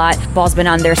pressing a lot. Ball's been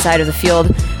on their side of the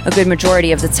field a good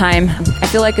majority of the time. I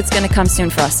feel like it's going to come soon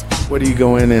for us. What do you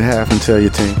go in and half and tell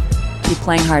your team? Keep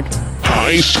playing hard.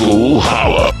 High School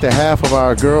Holla. The half of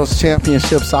our girls'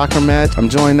 championship soccer match. I'm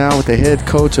joined now with the head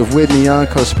coach of Whitney Young,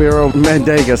 Coach Spiro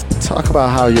Mendegas. Talk about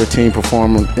how your team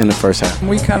performed in the first half.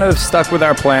 We kind of stuck with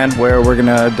our plan where we're going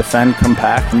to defend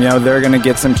compact. You know, they're going to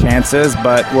get some chances,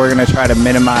 but we're going to try to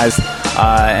minimize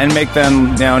and make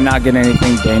them, not get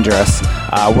anything dangerous.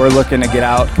 We're looking to get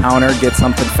out, counter, get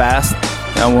something fast.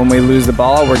 And when we lose the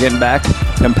ball, we're getting back,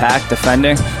 compact,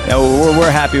 defending.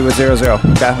 We're happy with 0-0.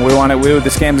 Okay?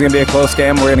 This game's going to be a close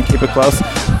game. We're going to keep it close.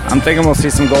 I'm thinking we'll see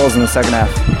some goals in the second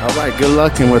half. All right, good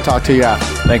luck, and we'll talk to you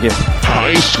after. Thank you.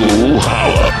 High School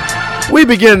Holla. We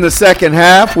begin the second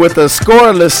half with a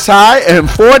scoreless tie and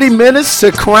 40 minutes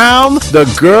to crown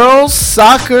the Girls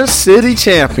Soccer City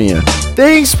Champion.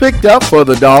 Things picked up for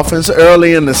the Dolphins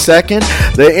early in the second.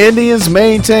 The Indians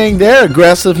maintained their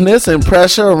aggressiveness and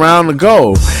pressure around the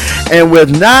goal. And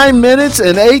with 9 minutes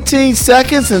and 18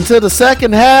 seconds into the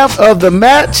second half of the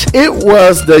match, it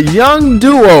was the young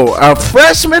duo, a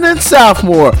freshman and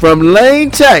sophomore from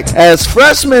Lane Tech, as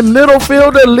freshman middle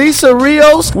fielder Lisa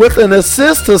Rios with an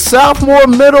assist to sophomore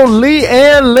middle Lee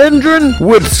Ann Lindgren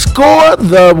would score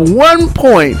the 1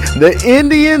 point the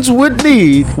Indians would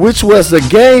need, which was the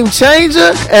game changer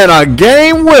changer and a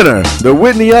game winner. The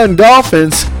Whitney Young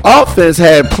Dolphins offense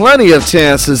had plenty of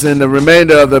chances in the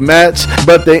remainder of the match,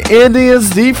 but the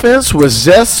Indians defense was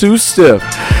just too stiff.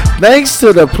 Thanks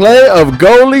to the play of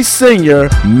goalie senior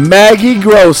Maggie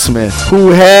Grossman, who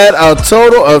had a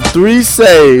total of 3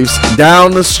 saves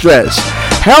down the stretch,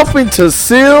 helping to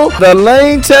seal the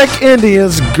Lane Tech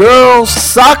Indians girls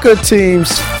soccer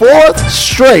team's 4th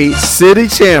straight city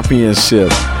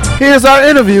championship. Here's our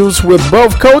interviews with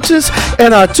both coaches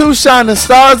and our 2 shining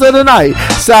stars of the night,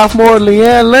 sophomore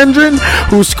Leanne Lindgren,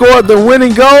 who scored the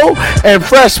winning goal, and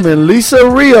freshman Lisa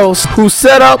Rios, who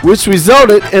set up, which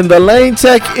resulted in the Lane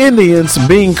Tech Indians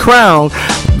being crowned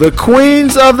the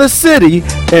queens of the city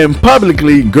in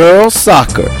publicly girls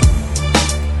soccer.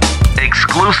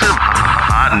 Exclusive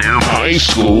hot new high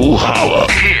school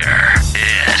holla. Here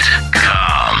it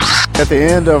comes. At the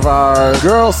end of our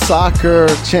girls soccer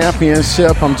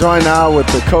championship, I'm joined now with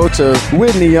the coach of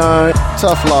Whitney Young.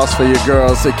 Tough loss for your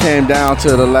girls. It came down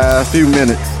to the last few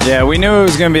minutes. Yeah, we knew it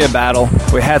was going to be a battle.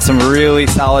 We had some really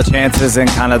solid chances in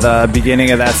kind of the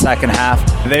beginning of that second half.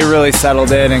 They really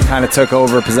settled in and kind of took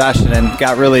over possession and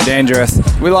got really dangerous.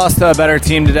 We lost to a better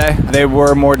team today. They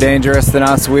were more dangerous than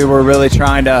us. We were really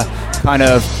trying to kind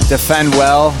of defend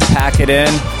well, pack it in,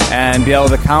 and be able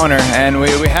to counter. And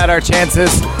we had our chances.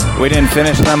 We didn't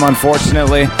finish them,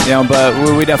 unfortunately,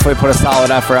 but we definitely put a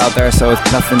solid effort out there, so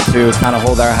it's nothing to kind of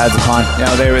hold our heads upon.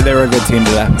 They were a good team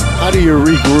today. How do you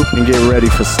regroup and get ready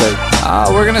for state?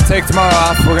 We're going to take tomorrow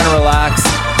off. We're going to relax.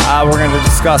 We're going to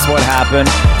discuss what happened,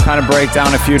 kind of break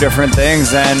down a few different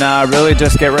things, and really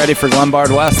just get ready for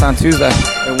Glenbard West on Tuesday.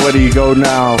 And where do you go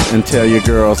now and tell your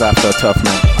girls after a tough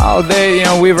night?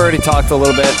 Oh, we've already talked a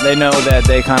little bit. They know that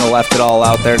they kind of left it all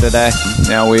out there today.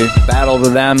 We battle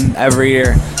with them every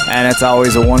year, and it's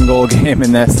always a 1-goal game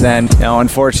in this. And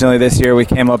unfortunately, this year we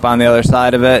came up on the other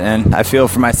side of it, and I feel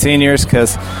for my seniors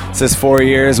because this is 4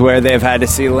 years where they've had to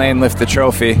see Lane lift the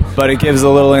trophy. But it gives a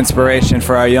little inspiration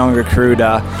for our younger crew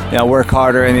to work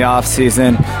harder in the off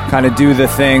season, kind of do the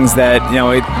things that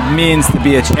it means to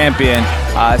be a champion,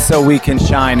 so we can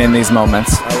shine in these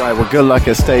moments. All right. Well, good luck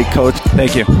at state, Coach.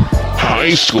 Thank you.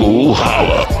 High school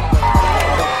holla.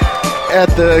 At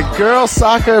the girls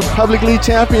soccer public league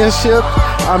championship,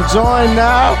 I'm joined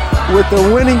now with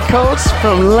the winning coach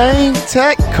from Lane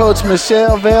Tech, Coach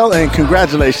Michelle Vale, and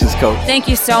congratulations, Coach. Thank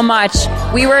you so much.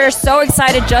 We were so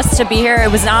excited just to be here.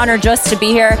 It was an honor just to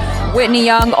be here. Whitney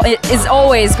Young is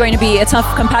always going to be a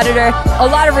tough competitor. A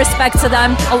lot of respect to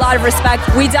them, a lot of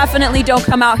respect. We definitely don't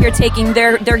come out here taking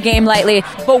their game lightly,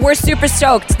 but we're super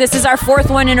stoked. This is our 4th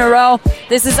one in a row.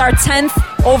 This is our 10th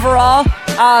overall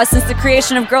since the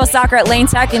creation of girls soccer at Lane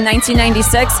Tech in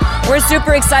 1996. We're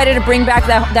super excited to bring back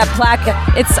that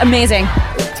plaque. It's amazing.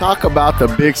 Talk about the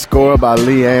big score by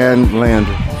Leanne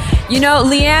Landry.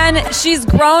 Leanne, she's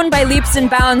grown by leaps and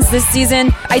bounds this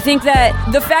season. I think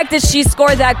that the fact that she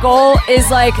scored that goal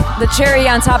is like the cherry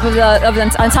on top of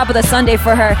the sundae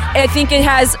for her. I think it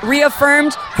has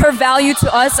reaffirmed her value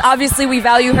to us. Obviously, we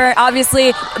value her.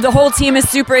 Obviously, the whole team is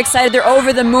super excited. They're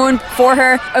over the moon for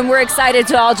her, and we're excited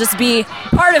to all just be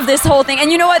part of this whole thing.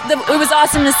 And you know what? It was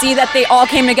awesome to see that they all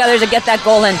came together to get that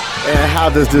goal in. And how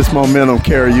does this momentum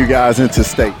carry you guys into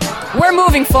state? We're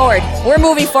moving forward.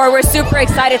 We're super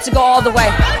excited to go all the way.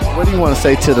 What do you want to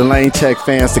say to the Lane Tech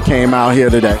fans that came out here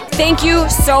today? Thank you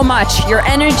so much. Your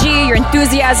energy, your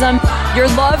enthusiasm, your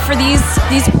love for these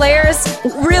players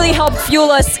really helped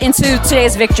fuel us into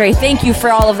today's victory. Thank you for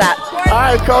all of that. All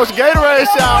right, Coach, Gatorade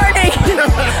shot.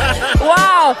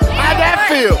 Wow. How'd that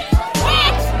feel?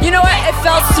 You know what? It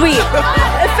felt sweet.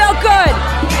 It felt good.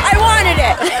 I wanted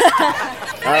it.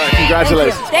 All right,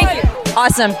 congratulations. Thank you.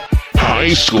 Awesome.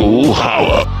 High School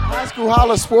Holla. High School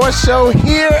Holla Sports Show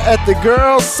here at the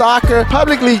Girls Soccer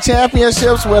Public League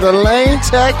Championships, where the Lane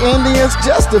Tech Indians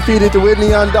just defeated the Whitney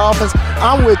Young Dolphins.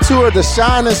 I'm with 2 of the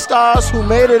shining stars who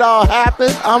made it all happen.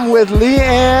 I'm with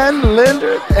Leanne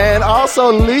Linder and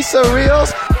also Lisa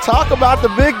Rios. Talk about the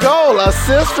big goal,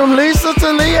 assist from Lisa to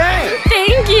Leanne.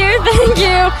 Thank you.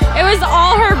 It was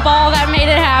all her ball that made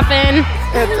it happen.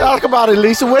 And talk about it,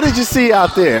 Lisa. What did you see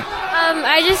out there?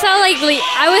 I just saw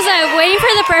I was waiting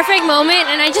for the perfect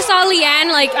moment, and I just saw Leanne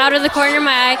out of the corner of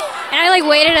my eye, and I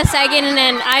waited a second, and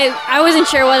then I wasn't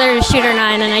sure whether to shoot or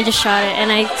not, and I just shot it,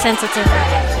 and I sent it to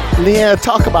her. Leanne,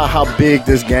 talk about how big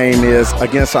this game is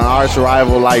against an arch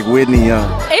rival like Whitney Young.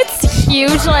 It's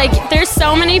huge. There's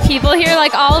so many people here,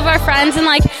 all of our friends, and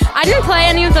I didn't play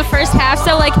any of the first half,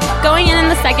 so going in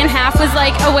the second half was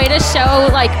a way to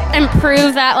show and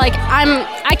prove that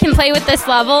I can play with this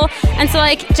level, and so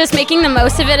just making the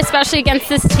most of it, especially against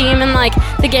this team, and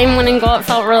the game-winning goal, it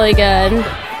felt really good.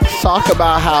 Talk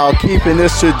about how keeping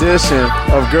this tradition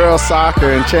of girls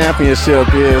soccer and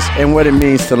championship is and what it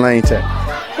means to Lane Tech.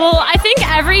 Well, I think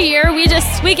every year we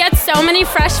get so many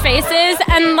fresh faces,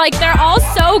 and like they're all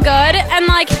so good, and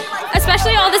like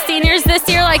especially all the seniors this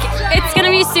year, like it's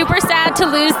gonna be super sad to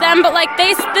lose them, but like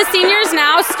the seniors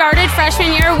now started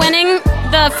freshman year winning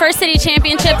the First City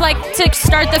Championship, like to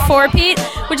start the four-peat,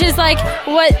 which is like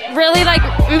what really like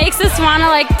makes us want to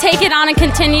like take it on and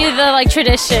continue the like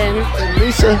tradition.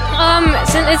 Lisa?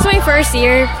 Since it's my first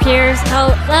year here,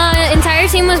 so the entire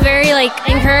team was very like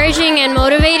encouraging and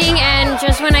motivating, and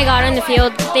just when I got on the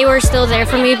field, they were still there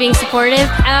for me, being supportive.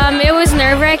 It was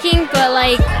nerve-wracking, but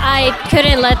like I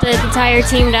couldn't let the entire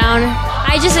team down.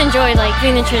 I just enjoyed like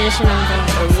doing the tradition of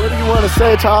things. And what do you want to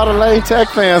say to all the Lane Tech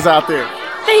fans out there?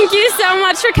 Thank you so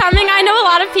much for coming. I know a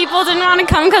lot of people didn't want to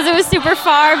come because it was super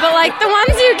far, but like the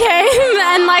ones who came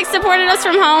and like supported us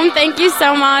from home, thank you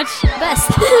so much. Best.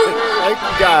 Thank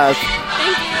you guys.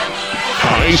 Thank you.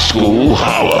 High School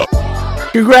Holla.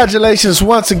 Congratulations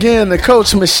once again to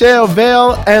Coach Michelle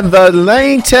Vale and the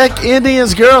Lane Tech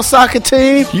Indians girls soccer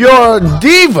team, your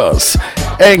divas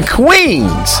and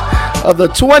queens of the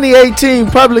 2018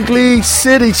 Public League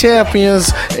City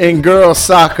Champions in girls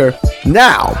soccer.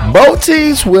 Now, both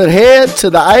teams will head to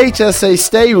the IHSA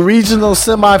State Regional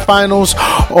Semifinals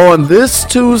on this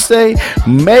Tuesday,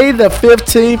 May the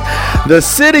 15th. The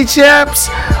City Champs,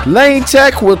 Lane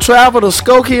Tech, will travel to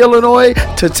Skokie, Illinois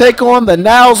to take on the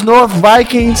Niles North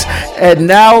Vikings at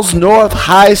Niles North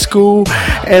High School.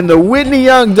 And the Whitney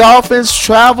Young Dolphins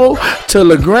travel to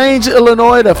LaGrange,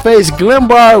 Illinois to face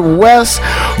Glenbard West.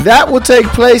 That will take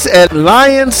place at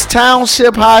Lyons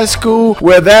Township High School,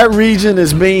 where that region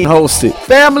is being hosted.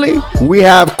 Family, we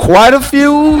have quite a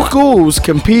few schools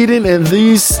competing in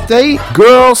these state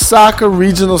girls soccer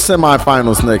regional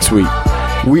semifinals next week.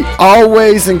 We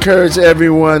always encourage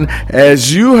everyone,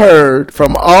 as you heard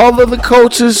from all of the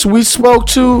coaches we spoke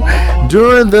to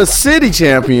during the city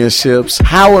championships,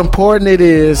 how important it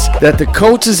is that the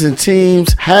coaches and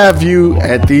teams have you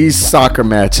at these soccer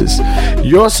matches.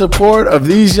 Your support of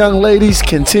these young ladies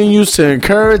continues to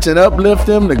encourage and uplift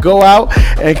them to go out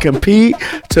and compete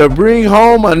to bring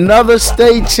home another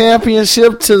state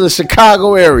championship to the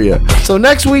Chicago area. So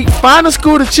next week, find a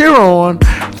school to cheer on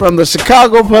from the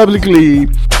Chicago Public League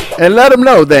and let them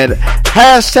know that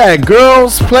hashtag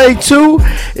Girls Play 2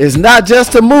 is not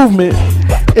just a movement,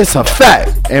 it's a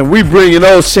fact. And we bringing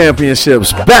those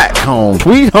championships back home.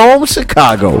 Sweet home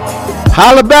Chicago.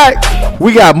 Holla back.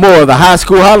 We got more of the High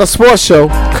School Holla Sports Show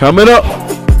coming up.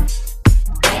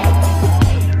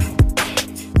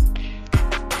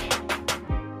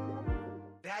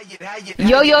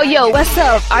 Yo, what's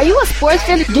up? Are you a sports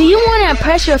fan? Do you want to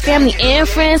impress your family and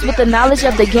friends with the knowledge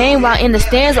of the game while in the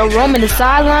stands or roaming the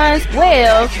sidelines?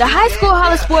 Well, the High School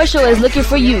Holla Sports Show is looking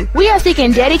for you. We are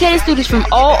seeking dedicated students from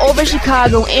all over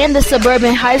Chicago and the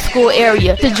suburban high school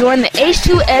area to join the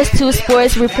H2S2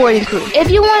 Sports Reporting Crew.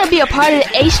 If you want to be a part of the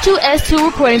H2S2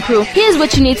 Reporting Crew, here's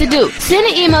what you need to do. Send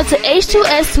an email to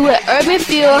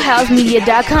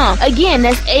h2s2@urbanfieldhousemedia.com. Again,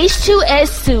 that's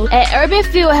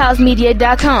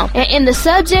h2s2@urbanfieldhousemedia.com. And in the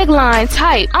subject line,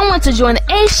 type, I want to join the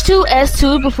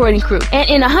H2S2 Reporting Crew. And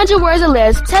in 100 words or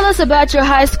less, tell us about your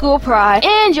high school pride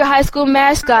and your high school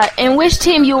mascot and which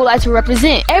team you would like to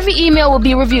represent. Every email will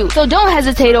be reviewed, so don't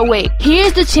hesitate or wait.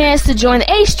 Here's the chance to join the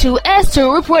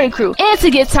H2S2 Reporting Crew and to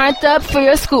get signed up for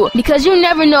your school, because you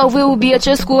never know if we will be at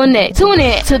your school next. Tune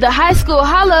in to the High School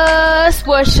Holla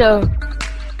Sports Show.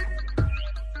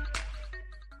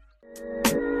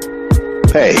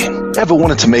 Hey, ever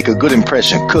wanted to make a good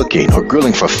impression cooking or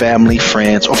grilling for family,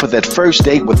 friends, or for that first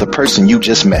date with the person you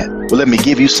just met? Well, let me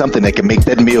give you something that can make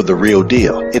that meal the real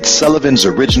deal. It's Sullivan's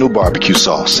Original Barbecue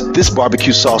Sauce. This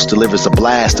barbecue sauce delivers a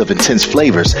blast of intense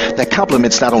flavors that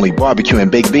complements not only barbecue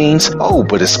and baked beans,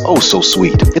 but it's oh so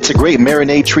sweet. It's a great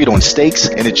marinade treat on steaks,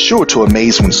 and it's sure to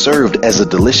amaze when served as a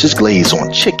delicious glaze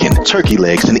on chicken, turkey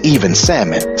legs, and even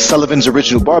salmon. Sullivan's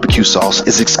Original Barbecue Sauce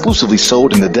is exclusively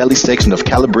sold in the deli section of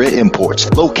Calabria Imports,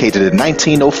 located at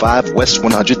 1905 West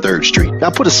 103rd Street.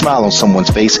 Now put a smile on someone's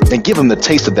face and give them the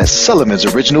taste of that Sullivan's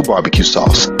Original Barbecue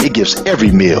Sauce. It gives every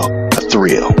meal a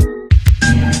thrill.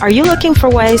 Are you looking for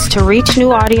ways to reach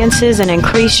new audiences and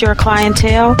increase your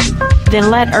clientele?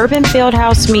 Then let Urban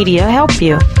Fieldhouse Media help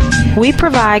you. We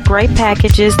provide great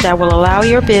packages that will allow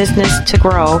your business to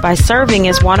grow by serving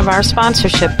as one of our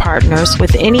sponsorship partners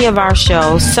with any of our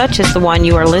shows, such as the one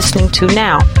you are listening to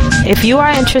now. If you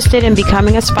are interested in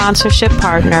becoming a sponsorship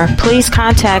partner, please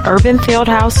contact Urban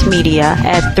Fieldhouse Media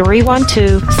at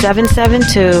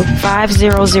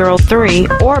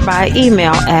 312-772-5003 or by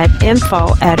email at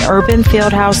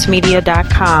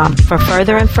info@urbanfieldhousemedia.com for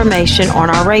further information on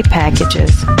our rate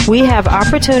packages. We have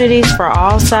opportunities for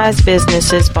all size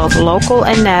businesses, both local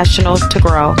and national, to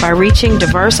grow by reaching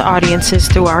diverse audiences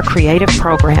through our creative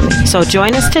programming. So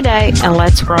join us today and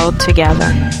let's grow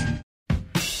together.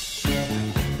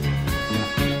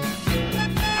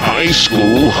 High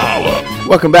School Holla.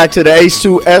 Welcome back to the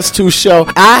H2S2 show.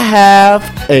 I have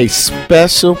a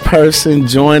special person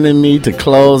joining me to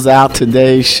close out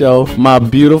today's show. My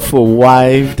beautiful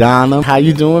wife, Donna. How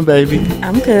you doing, baby?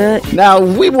 I'm good. Now,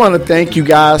 we want to thank you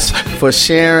guys for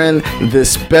sharing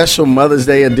this special Mother's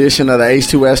Day edition of the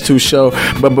H2S2 show.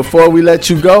 But before we let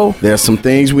you go, there's some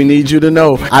things we need you to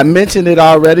know. I mentioned it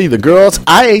already. The girls'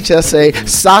 IHSA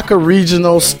soccer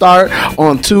regional start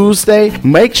on Tuesday.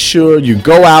 Make sure you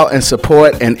go out and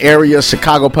support an area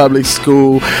Chicago Public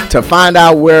School. To find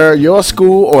out where your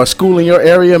school or a school in your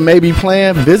area may be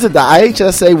playing, visit the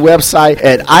IHSA website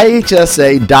at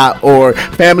ihsa.org.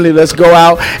 Family, let's go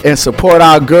out and support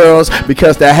our girls,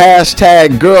 because the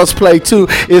hashtag Girls Play Too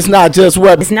is not just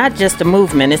what... It's not just a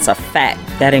movement, it's a fact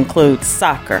that includes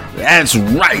soccer. That's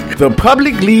right. The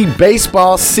Public League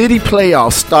Baseball City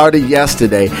Playoffs started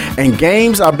yesterday, and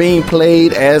games are being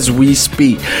played as we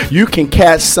speak. You can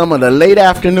catch some of the late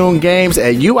afternoon games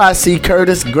at UIC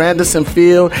Curtis Grandison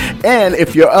Field, and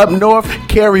if you're up north,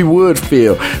 Cary Wood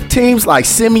Field. Teams like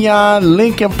Simeon,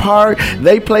 Lincoln Park,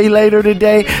 they play later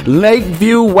today.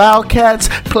 Lakeview Wildcats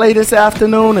play this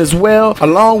afternoon as well,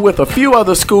 along with a few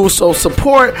other schools. So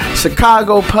support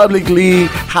Chicago Public League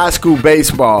High School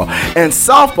Baseball. And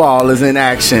softball is in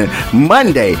action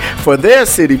Monday for their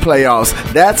city playoffs.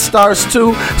 That starts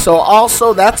too. So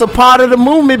also that's a part of the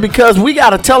movement, because we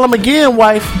got to tell them again,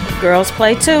 wife. Girls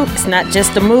Play Too. It's not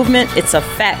just a movement, it's a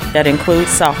fact that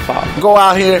includes softball. Go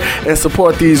out here and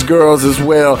support these girls as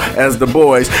well as the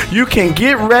boys. You can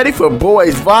get ready for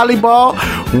boys volleyball.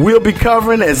 We'll be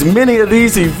covering as many of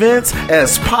these events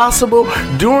as possible.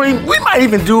 We might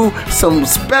even do some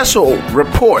special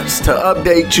reports to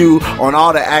update you on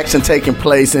all the action taking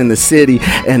place in the city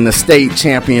and the state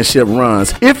championship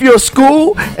runs. If your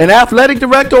school, an athletic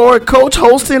director, or a coach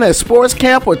hosting a sports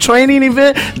camp or training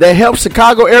event that helps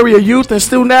Chicago area youth and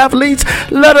student athletes,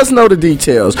 let us know the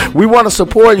details. We want to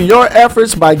support your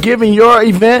efforts by giving your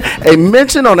event a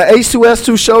mention on the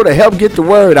H2S2 show to help get the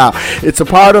word out. It's a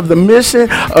part of the mission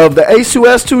of the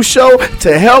H2S2 show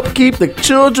to help keep the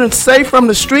children safe from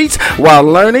the streets while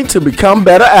learning to become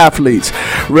better athletes.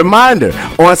 Reminder,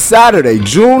 on Saturday,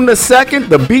 June the 2nd,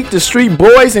 the Beat the Street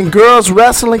Boys and Girls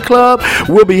Wrestling Club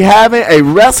will be having a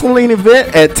wrestling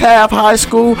event at Taft High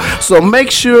School, so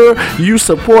make sure you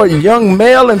support young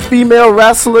male and female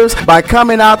wrestlers by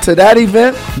coming out to that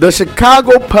event. The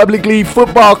Chicago Public League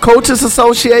Football Coaches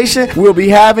Association will be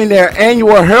having their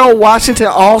annual Harold Washington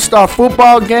All-Star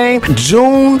Football Game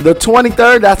June the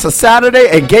 23rd. That's a Saturday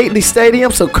at Gately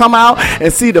Stadium, so come out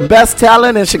and see the best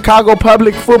talent in Chicago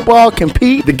public football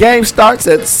compete. The game starts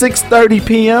at 6:30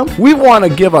 p.m. We want to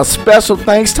give a special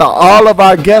thanks to all of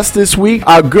our guests this week.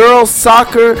 Our girls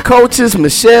soccer coaches,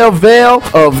 Michelle Vale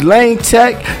of Lane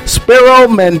Tech, Spiro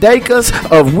Mendekas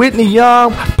of Whitney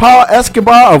Young, Paul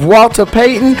Escobar of Walter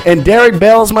Payton, and Derek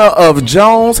Belsma of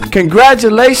Jones.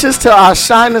 Congratulations to our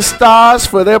shining stars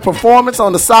for their performance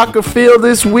on the soccer field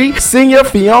this week. Senior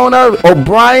Fiona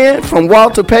O'Brien from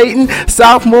Walter Payton,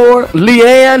 sophomore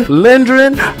Leanne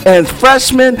Lindgren, and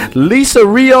freshman Lisa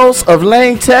Rios of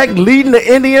Lane Tech leading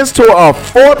the Indians to a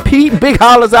 4-peat. Big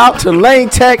hollers out to Lane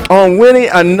Tech on winning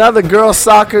another girls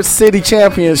soccer city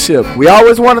championship. We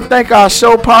always want to thank our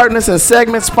show partners and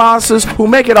segment sponsors who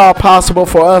make it all possible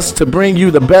for us to bring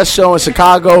you the best show in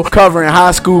Chicago covering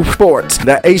high school sports,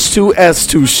 the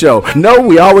H2S2 show.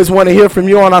 We always want to hear from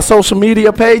you on our social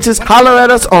media pages. Holler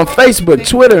at us on Facebook,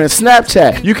 Twitter, and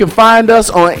Snapchat. You can find us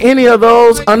on any of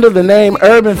those under the name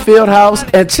Urban Fieldhouse,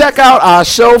 and check out our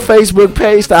show Facebook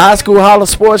page, the High School Holla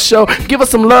Sports Show. Give us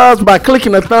some love by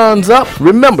clicking the thumbs up.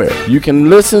 Remember, you can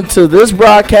listen to this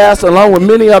broadcast along with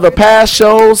many other past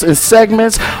shows and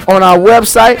segments on our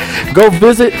website. Go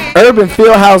visit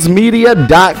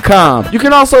urbanfieldhousemedia.com. You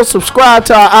can also subscribe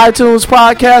to our iTunes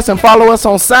podcast and follow us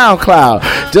on SoundCloud.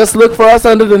 Just look for us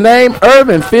under the name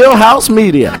Urban Fieldhouse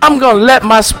Media. I'm going to let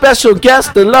my special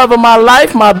guest, the love of my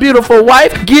life, my beautiful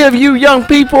wife, give you young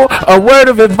people a word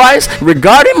of advice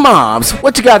regarding moms.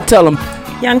 What you got to tell them?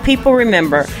 Young people,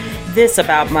 remember, this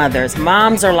about mothers.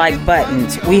 Moms are like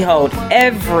buttons. We hold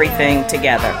everything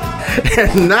together.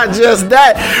 And not just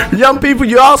that, young people,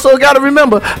 you also got to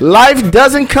remember, life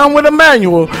doesn't come with a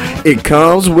manual. It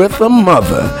comes with a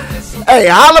mother. Hey,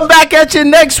 holla back at you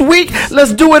next week.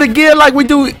 Let's do it again like we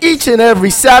do each and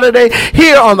every Saturday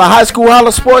here on the High School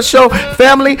Holla Sports Show.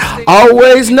 Family,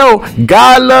 always know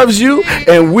God loves you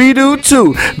and we do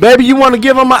too. Baby, you want to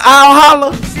give them an owl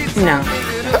holla? No.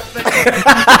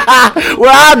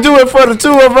 Well, I'll do it for the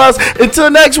two of us. Until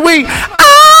next week.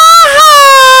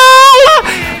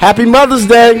 Happy Mother's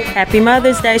Day. Happy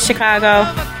Mother's Day, Chicago.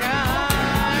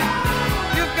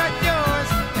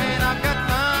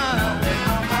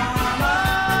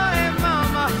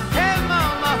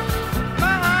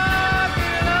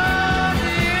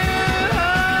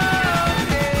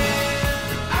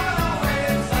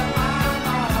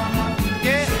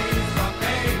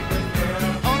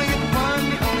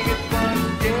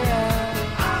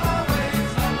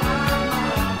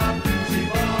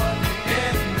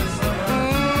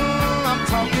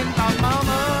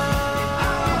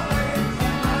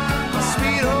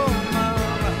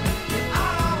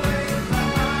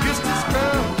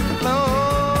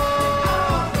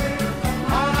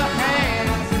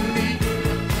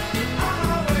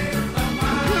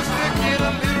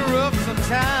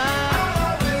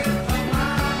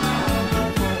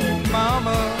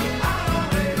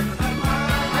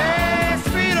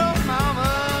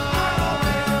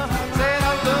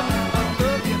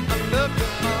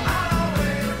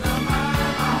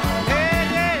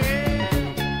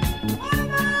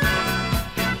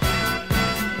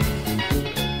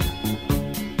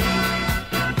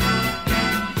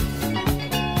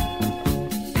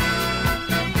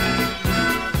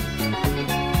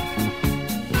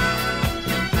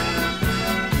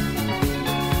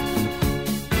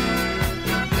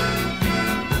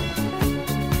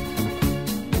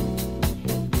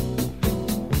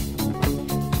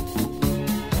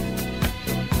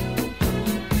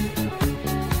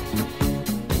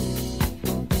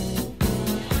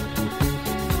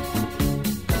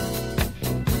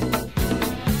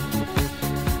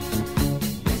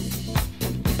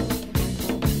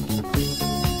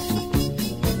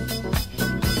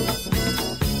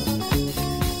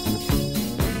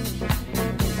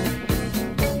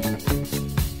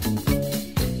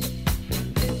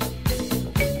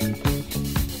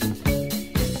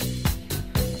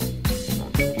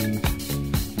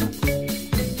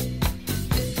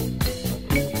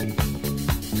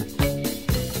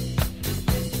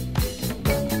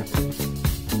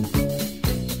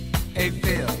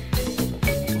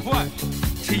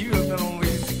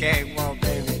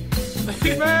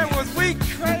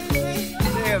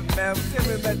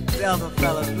 Other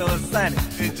fellas, little Sonny.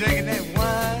 Been drinking that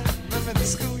wine. Remember the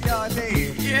schoolyard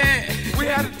days? Yeah. We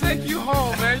had to take you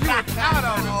home, man. You were out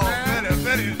of it, man.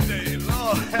 Better days.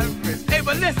 Lord have mercy. Hey,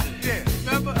 but listen. Yeah.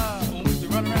 Remember when we used to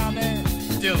run around there,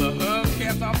 steal the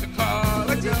hubcaps off the car?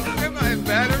 What you talking about?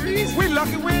 Batteries? We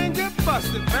lucky we ain't get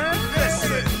busted, man.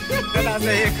 Listen. Then I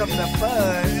say, here comes the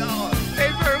fuzz.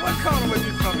 Hey, Bird, what color was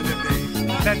you from today?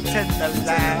 Nothing to the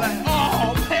line.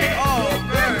 Oh, man. Oh,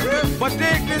 Bird. But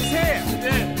dig this here.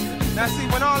 Yeah. Now see,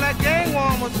 when all that gang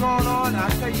war was going on,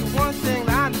 I'll tell you one thing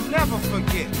that I never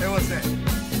forget. Hey, what's that?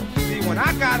 See, when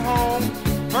I got home,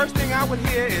 first thing I would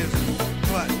hear is,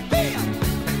 what? Bill!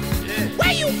 Yeah.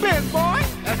 Where you been, boy?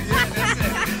 Yeah,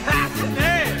 that's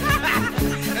it.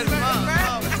 That's mom.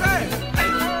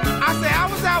 I say, I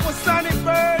was out with Sonny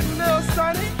Bird and Lil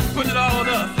Sonny. Put it all on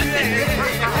us.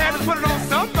 Yeah. I had to put it on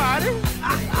somebody.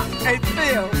 Hey,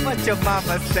 Phil, what your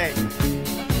mama say?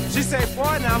 She said,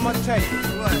 boy, now I'm gonna tell you.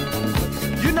 What?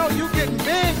 You know you getting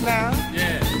big now.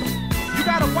 Yeah. You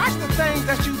gotta watch the things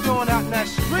that you doing out in that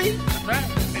street. That's right.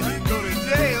 And you go to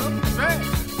jail. That's right.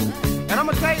 And I'm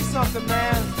gonna tell you something,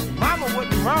 man. Mama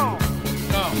wasn't wrong.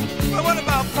 No. But what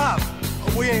about Pop?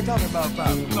 Oh, we ain't talking about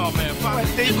Pop. No, man. Pop was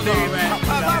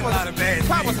right.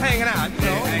 Pop was hanging out, you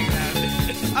know. Yeah, hanging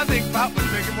out. I think Pop was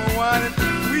drinking more wine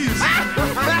than we used to.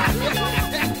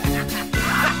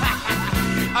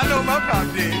 I know my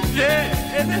pop did. Yeah.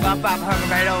 My pop hung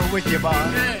right on with you, boy.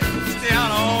 Yeah. Stay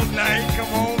out all night, come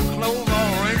home, clothes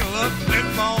all wrinkled up, lip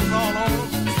balls all over.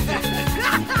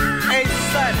 Hey,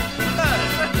 son.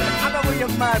 I know where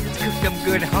your mom used to cook them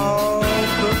good home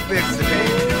cooked fix today.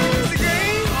 It's the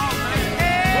game. Oh, man.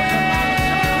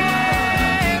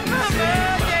 Hey, mama,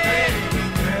 yeah.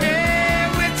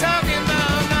 Hey, we're talking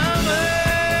about mama.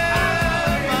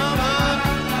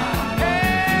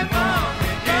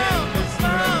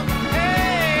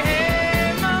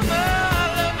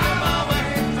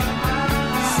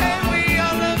 Say we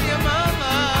all love your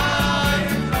mama.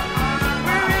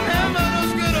 We remember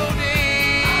those good old days.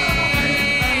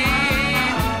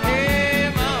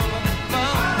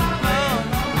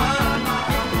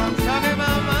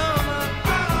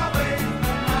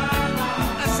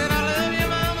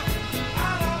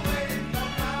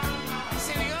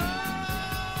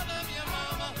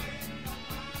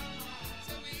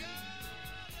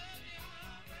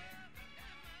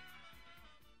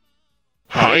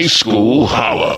 High School Holla.